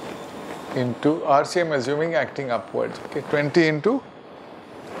 into RC, I'm assuming acting upwards. Okay, 20 into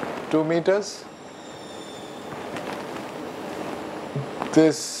 2 meters.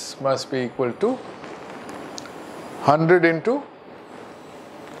 This must be equal to 100 into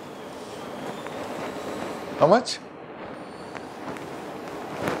how much?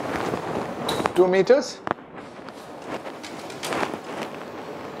 2 meters.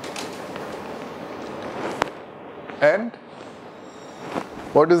 And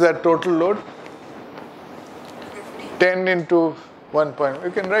what is that total load? 10 into 1.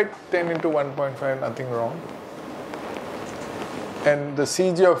 You can write 10 into 1.5, nothing wrong. And the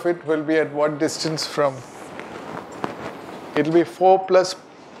CG of it will be at what distance from? It will be 4 plus,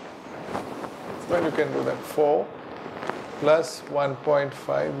 well, you can do that, 4 plus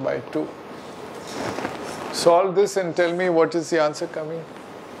 1.5 by 2. Solve this and tell me what is the answer coming.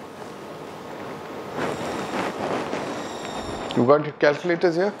 You got your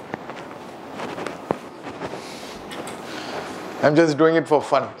calculators here? I'm just doing it for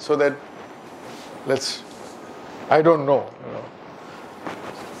fun, so that I don't know.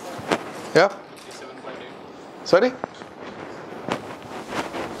 Yeah? 57.8. Sorry?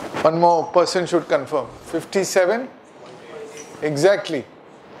 One more person should confirm. 57? Exactly.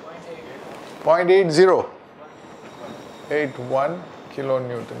 0.80. 81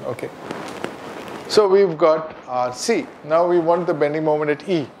 kilonewton. Okay. So we've got RC. Now we want the bending moment at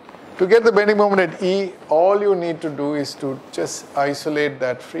E. To get the bending moment at E, all you need to do is to just isolate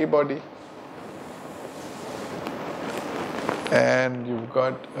that free body. And you've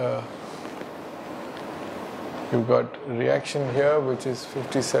got reaction here, which is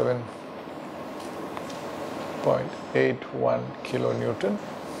 57.81 kilonewton.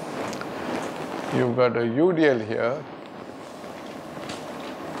 You've got a UDL here,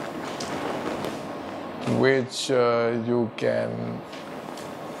 which you can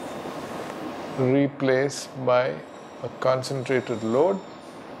replace by a concentrated load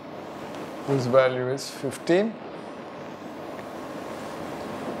whose value is 15.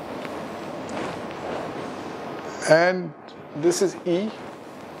 And this is E,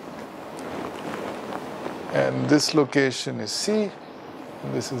 and this location is C,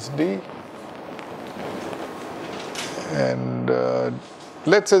 and this is D, And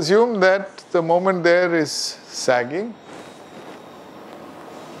let's assume that the moment there is sagging.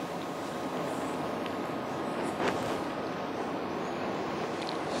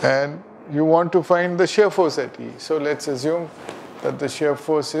 And you want to find the shear force at E. So let's assume that the shear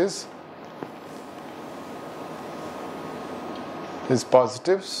force is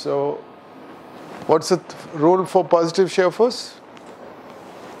positive. So what's the rule for positive shear force?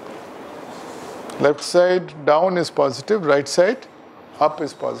 Left side down is positive, right side up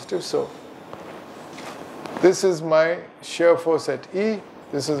is positive. So this is my shear force at E,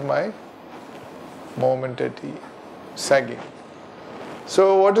 this is my moment at E, sagging.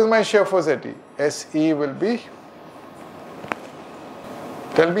 So what is my shear force at E? SE will be,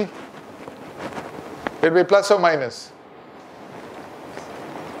 tell me, it will be plus or minus?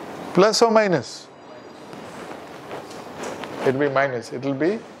 Plus or minus? It will be minus. It will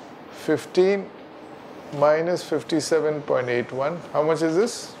be 15 minus 57.81. How much is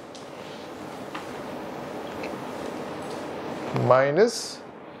this? Minus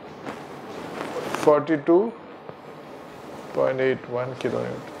 42.81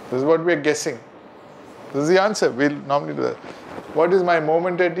 kilonewton. This is what we are guessing. This is the answer. We'll normally do that. What is my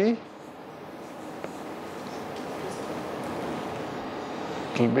moment at E?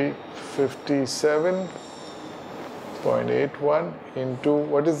 It will be 57.81 into,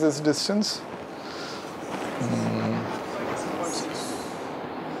 what is this distance?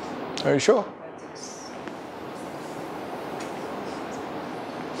 Are you sure?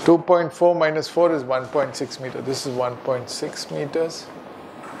 2.4 minus 4 is 1.6 meter. This is 1.6 meters.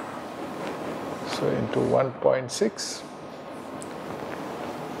 So into 1.6.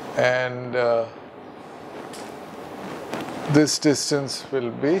 And this distance will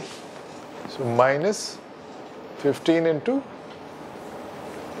be, so minus 15 into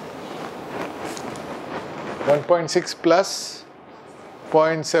 1.6 plus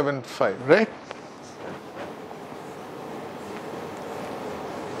 0.75, right?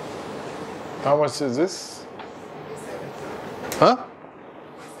 How much is this? Huh?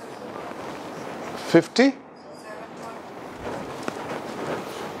 50?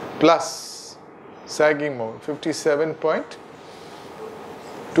 Plus sagging moment,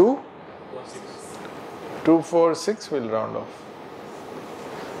 57.246 will round off.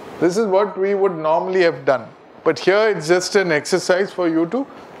 This is what we would normally have done. But here it's just an exercise for you to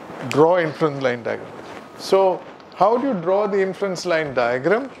draw influence line diagram. So how do you draw the influence line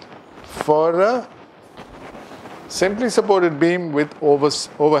diagram for a simply supported beam with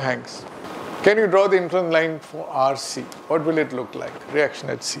overhangs? Can you draw the influence line for RC? What will it look like? Reaction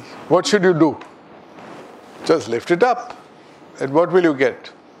at C. What should you do? Just lift it up. And what will you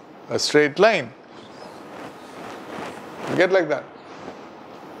get? A straight line. You get like that.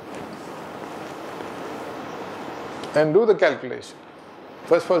 And do the calculation.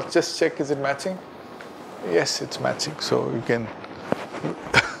 First of all, just check, is it matching? Yes, it's matching. So you can.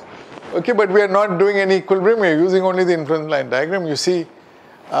 Okay, but we are not doing any equilibrium. We are using only the influence line diagram. You see,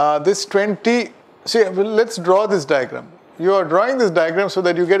 this 20. See, let's draw this diagram. You are drawing this diagram so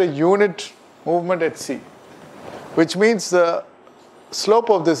that you get a unit movement at C, which means the slope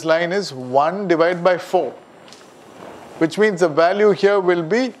of this line is 1 divided by 4, which means the value here will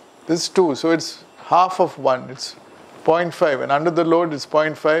be this 2. So it's half of 1. It's 0.5, and under the load it's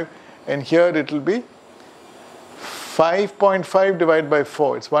 0.5, and here it will be 5.5 divided by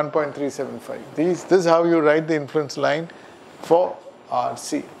 4. It's 1.375. This is how you write the influence line for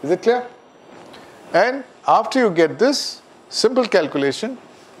RC. Is it clear? And after you get this, simple calculation,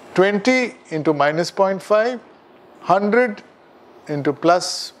 20 into minus 0.5, 100 into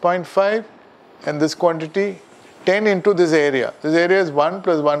plus 0.5, and this quantity 10 into this area. This area is 1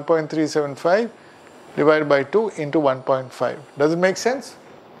 plus 1.375 divided by 2 into 1.5. Does it make sense?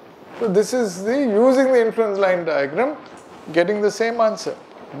 So this is the using the influence line diagram, getting the same answer.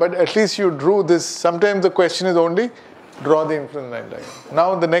 But at least you drew this. Sometimes the question is only draw the influence line diagram.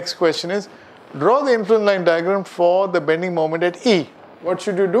 Now the next question is draw the influence line diagram for the bending moment at E. What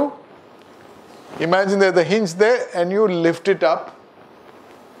should you do? Imagine there's a hinge there and you lift it up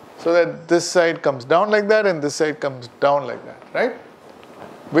so that this side comes down like that and this side comes down like that, right?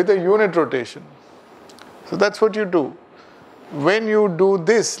 With a unit rotation. So that's what you do. When you do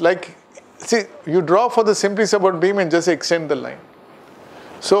this, like, see, you draw for the simply supported beam and just extend the line.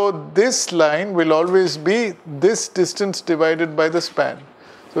 So this line will always be this distance divided by the span.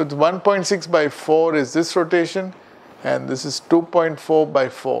 So it's 1.6 by 4 is this rotation, and this is 2.4 by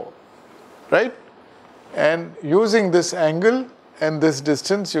 4, right? And using this angle and this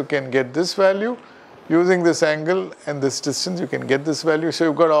distance, you can get this value. Using this angle and this distance, you can get this value. So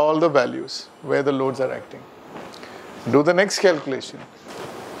you've got all the values where the loads are acting. Do the next calculation.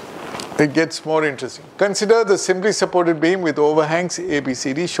 It gets more interesting. Consider the simply supported beam with overhangs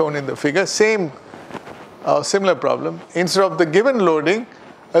ABCD shown in the figure. Similar problem. Instead of the given loading,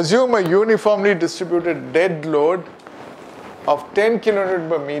 assume a uniformly distributed dead load of 10 kN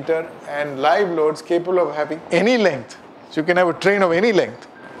per meter and live loads capable of having any length. So you can have a train of any length,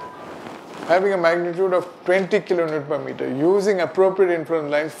 having a magnitude of 20 kN per meter. Using appropriate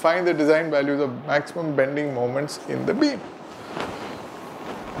influence lines, find the design values of maximum bending moments in the beam.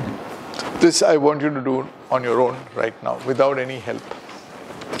 This I want you to do on your own right now without any help.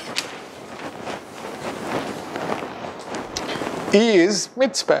 E is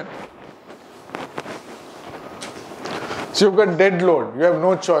midspan. So you've got dead load. You have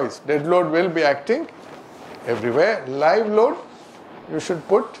no choice. Dead load will be acting everywhere. Live load you should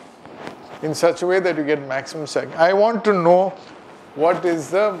put in such a way that you get maximum sagging. I want to know what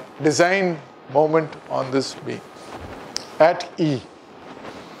is the design moment on this beam at E.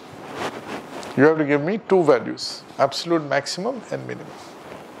 You have to give me two values, absolute maximum and minimum.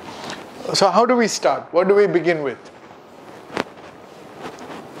 So how do we start? What do we begin with?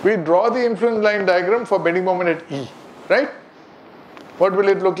 We draw the influence line diagram for bending moment at E, right? What will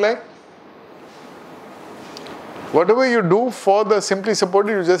it look like? Whatever you do for the simply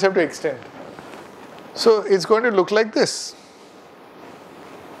supported, you just have to extend. So it's going to look like this.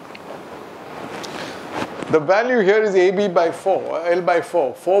 The value here is AB by 4, L by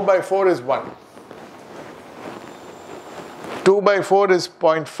 4. 4 by 4 is 1. 2 by 4 is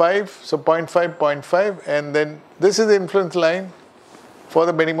 0.5, so 0.5, 0.5, and then this is the influence line for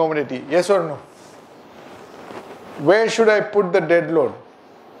the bending moment at E. Yes or no? Where should I put the dead load?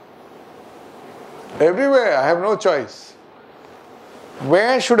 Everywhere, I have no choice.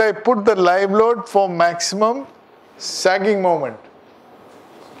 Where should I put the live load for maximum sagging moment?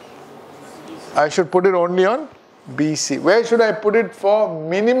 I should put it only on BC. Where should I put it for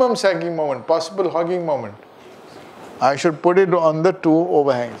minimum sagging moment, possible hogging moment? I should put it on the two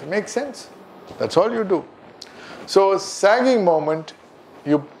overhangs. Makes sense? That's all you do. So sagging moment,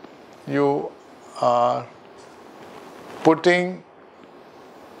 you are putting,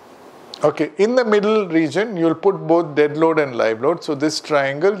 okay, in the middle region, you'll put both dead load and live load. So this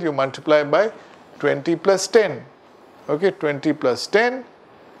triangle, you multiply by 20 plus 10. Okay, 20 plus 10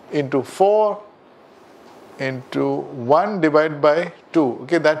 into 4 into 1 divided by 2.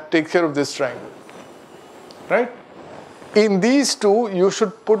 Okay, that takes care of this triangle. Right? In these two, you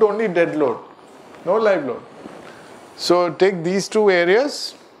should put only dead load, no live load. So take these two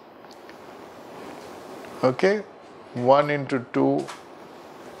areas. Okay, 1 into 2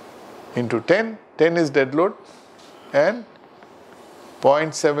 into 10. 10 is dead load, and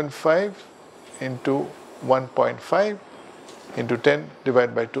 0.75 into 1.5 into 10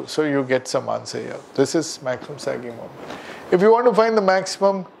 divided by 2. So you get some answer here. This is maximum sagging moment. If you want to find the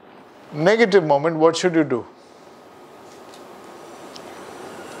maximum negative moment, what should you do?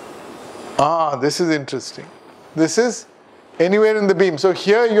 This is interesting. This is anywhere in the beam. So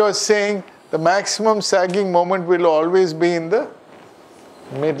here you are saying the maximum sagging moment will always be in the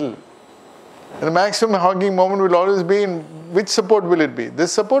middle. And the maximum hogging moment will always be in which support will it be?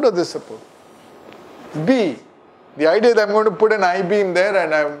 This support or this support? B. The idea is I'm going to put an I-beam there,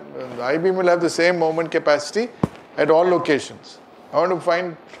 and the I-beam will have the same moment capacity at all locations. I want to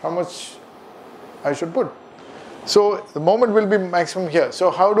find how much I should put. So the moment will be maximum here. So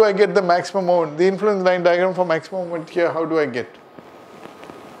how do I get the maximum moment? The influence line diagram for maximum moment here, how do I get?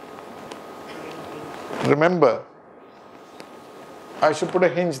 Remember, I should put a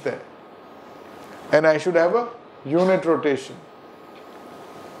hinge there. And I should have a unit rotation.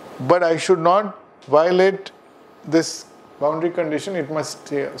 But I should not violate this boundary condition, it must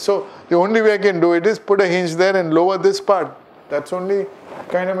stay. So the only way I can do it is put a hinge there and lower this part. That's only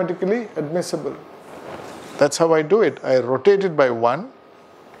kinematically admissible. That's how I do it. I rotate it by 1,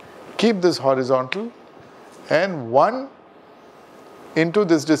 keep this horizontal, and 1 into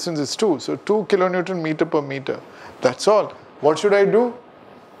this distance is 2. So 2 kilonewton meter per meter. That's all. What should I do?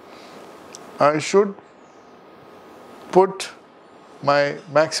 I should put my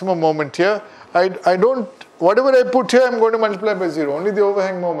maximum moment here. I don't, whatever I put here, I'm going to multiply by 0. Only the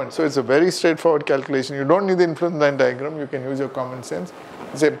overhang moment. So it's a very straightforward calculation. You don't need the influence line diagram. You can use your common sense.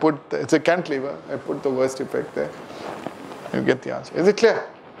 Say it's a cantilever. I put the worst effect there. You get the answer. Is it clear?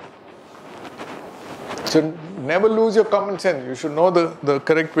 So never lose your common sense. You should know the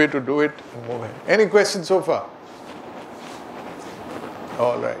correct way to do it and move ahead. Any questions so far?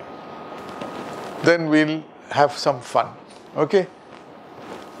 All right. Then we'll have some fun. Okay?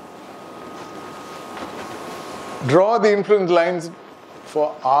 Draw the influence lines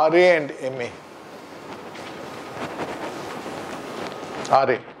for RA and MA.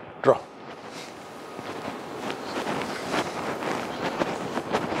 RA, draw.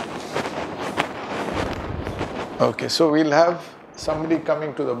 Okay, so we'll have somebody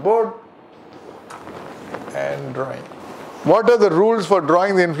coming to the board and drawing. What are the rules for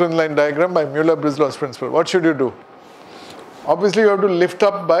drawing the influence line diagram by Mueller-Brisloff's principle? What should you do? Obviously, you have to lift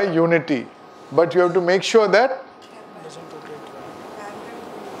up by unity, but you have to make sure that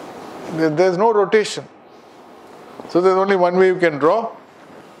there's no rotation. So there's only one way you can draw,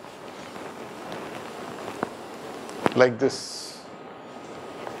 like this.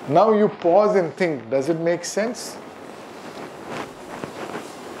 Now you pause and think, does it make sense?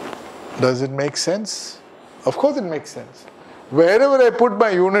 Does it make sense? Of course it makes sense. Wherever I put my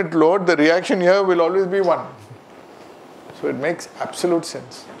unit load, the reaction here will always be 1. So it makes absolute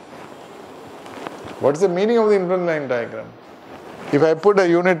sense. What is the meaning of the influence line diagram? If I put a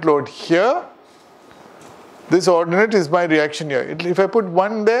unit load here, this ordinate is my reaction here. If I put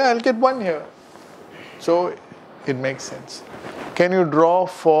 1 there, I'll get 1 here. So it makes sense. Can you draw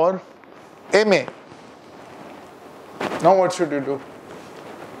for MA? Now what should you do?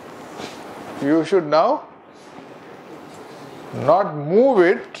 You should now not move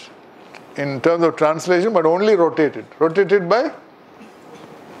it in terms of translation, but only rotate it. Rotate it by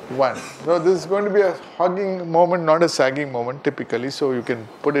 1. So this is going to be a hugging moment, not a sagging moment typically. So you can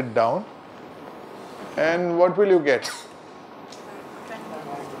put it down. And what will you get?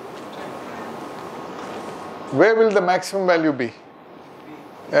 Where will the maximum value be?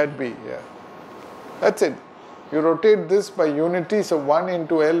 At B, yeah. That's it. You rotate this by unity, so 1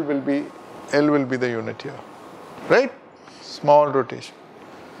 into L will be the unit here. Right? Small rotation.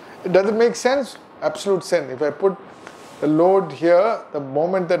 Does it make sense? Absolute sense. If I put the load here, the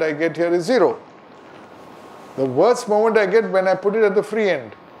moment that I get here is 0. The worst moment I get when I put it at the free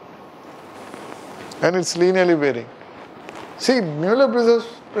end. And it's linearly varying. See, Mueller-Brisloff's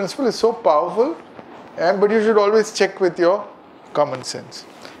principle is so powerful, but you should always check with your common sense.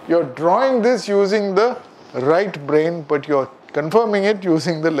 You're drawing this using the right brain, but you're confirming it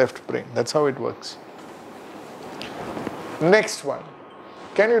using the left brain. That's how it works. Next one.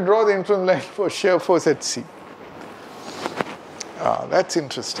 Can you draw the influence line for shear force at C? That's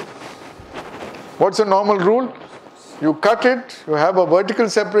interesting. What's the normal rule? You cut it, you have a vertical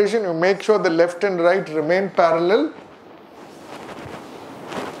separation, you make sure the left and right remain parallel.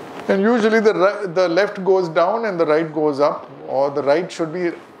 And usually the left goes down and the right goes up, or the right should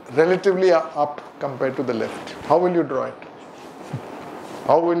be relatively up compared to the left. How will you draw it?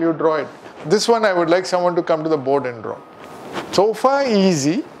 How will you draw it? This one I would like someone to come to the board and draw. So far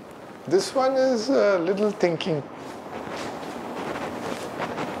easy. This one is a little thinking.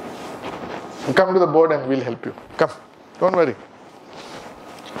 Come to the board and we'll help you. Come. Don't worry.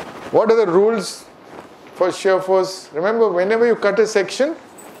 What are the rules for shear force? Remember, whenever you cut a section,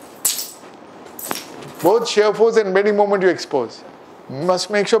 both shear force and bending moment you expose. You must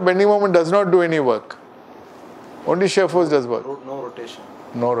make sure bending moment does not do any work. Only shear force does work. No rotation.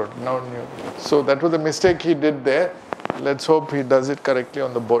 No. So that was the mistake he did there. Let's hope he does it correctly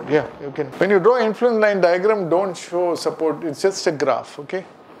on the board. Yeah, you can. When you draw influence line diagram, don't show support. It's just a graph, okay?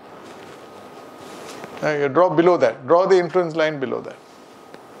 You draw below that. Draw the influence line below that.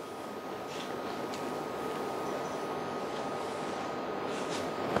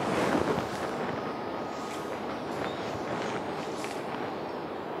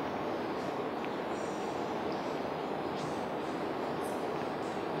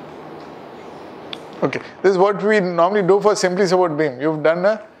 Okay, this is what we normally do for simply support beam. You've done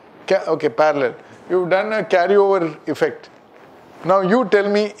a, parallel. You've done a carryover effect. Now you tell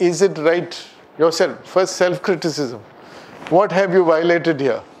me, is it right yourself? First, self-criticism. What have you violated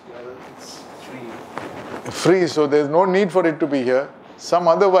here? It's free. Free, so there's no need for it to be here. Some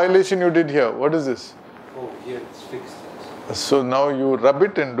other violation you did here. What is this? Oh, here it's fixed. So now you rub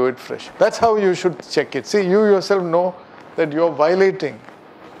it and do it fresh. That's how you should check it. See, you yourself know that you're violating.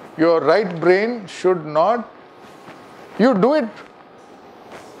 Your right brain should not, you do it.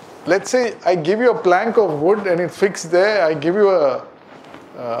 Let's say I give you a plank of wood and it's fixed there. I give you a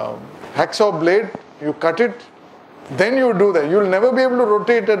hacksaw blade, you cut it, then you do that. You'll never be able to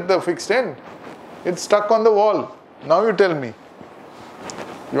rotate at the fixed end. It's stuck on the wall. Now you tell me.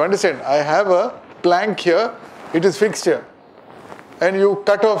 You understand? I have a plank here, it is fixed here. And you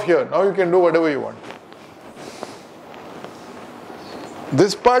cut off here. Now you can do whatever you want.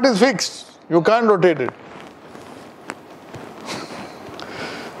 This part is fixed. You can't rotate it.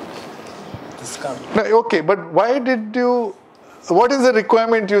 This can't. No, okay, but why did you, what is the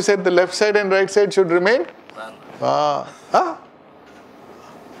requirement? You said the left side and right side should remain? You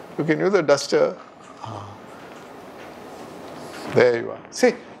can use a duster. There you are.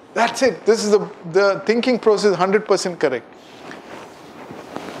 See, that's it. This is the thinking process, 100% correct.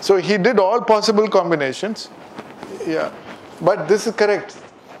 So he did all possible combinations. Yeah. But this is correct.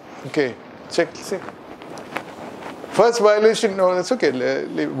 Okay. Check. See. First violation, no, that's okay.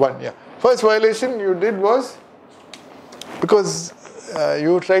 Leave one, yeah. First violation you did was because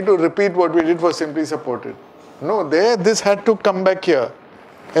you tried to repeat what we did for simply supported. No, there this had to come back here.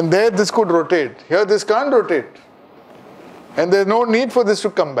 And there this could rotate. Here this can't rotate. And there's no need for this to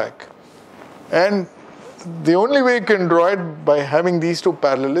come back. And the only way you can draw it by having these two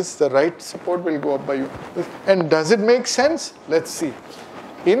parallelists, the right support will go up by you. And does it make sense? Let's see.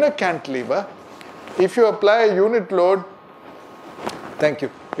 In a cantilever, if you apply a unit load, thank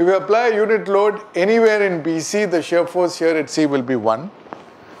you. If you apply a unit load anywhere in BC, the shear force here at C will be 1.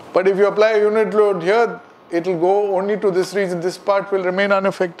 But if you apply a unit load here, it will go only to this region. This part will remain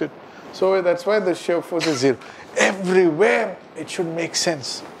unaffected. So that's why the shear force is 0. Everywhere it should make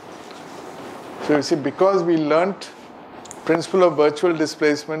sense. So you see, because we learnt principle of virtual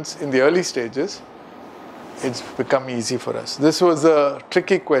displacements in the early stages, it's become easy for us. This was a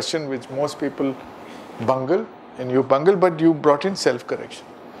tricky question which most people bungle, and you bungle, but you brought in self-correction.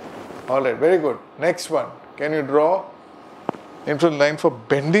 All right, very good. Next one. Can you draw influence line for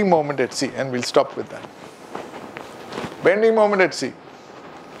bending moment at C? And we'll stop with that. Bending moment at C.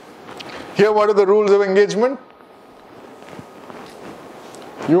 Here, what are the rules of engagement?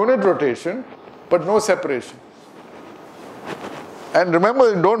 Unit rotation, but no separation. And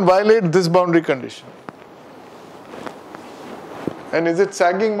remember, don't violate this boundary condition. And is it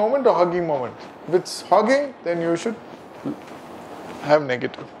sagging moment or hugging moment? If it's hugging, then you should have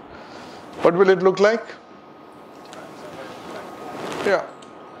negative. What will it look like? Yeah,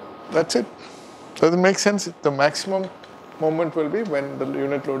 that's it. Does it make sense? The maximum moment will be when the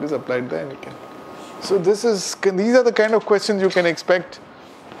unit load is applied there, and you can. So these are the kind of questions you can expect.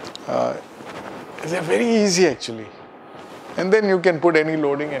 They're very easy actually. And then you can put any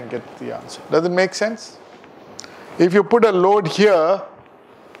loading and get the answer. Does it make sense? If you put a load here,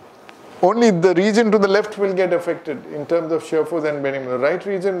 only the region to the left will get affected in terms of shear force and bending. The right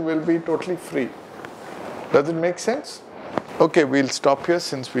region will be totally free. Does it make sense? Okay, we'll stop here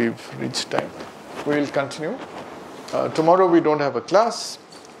since we've reached time. We will continue. Tomorrow we don't have a class,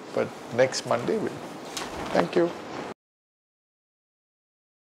 but next Monday we'll. Thank you.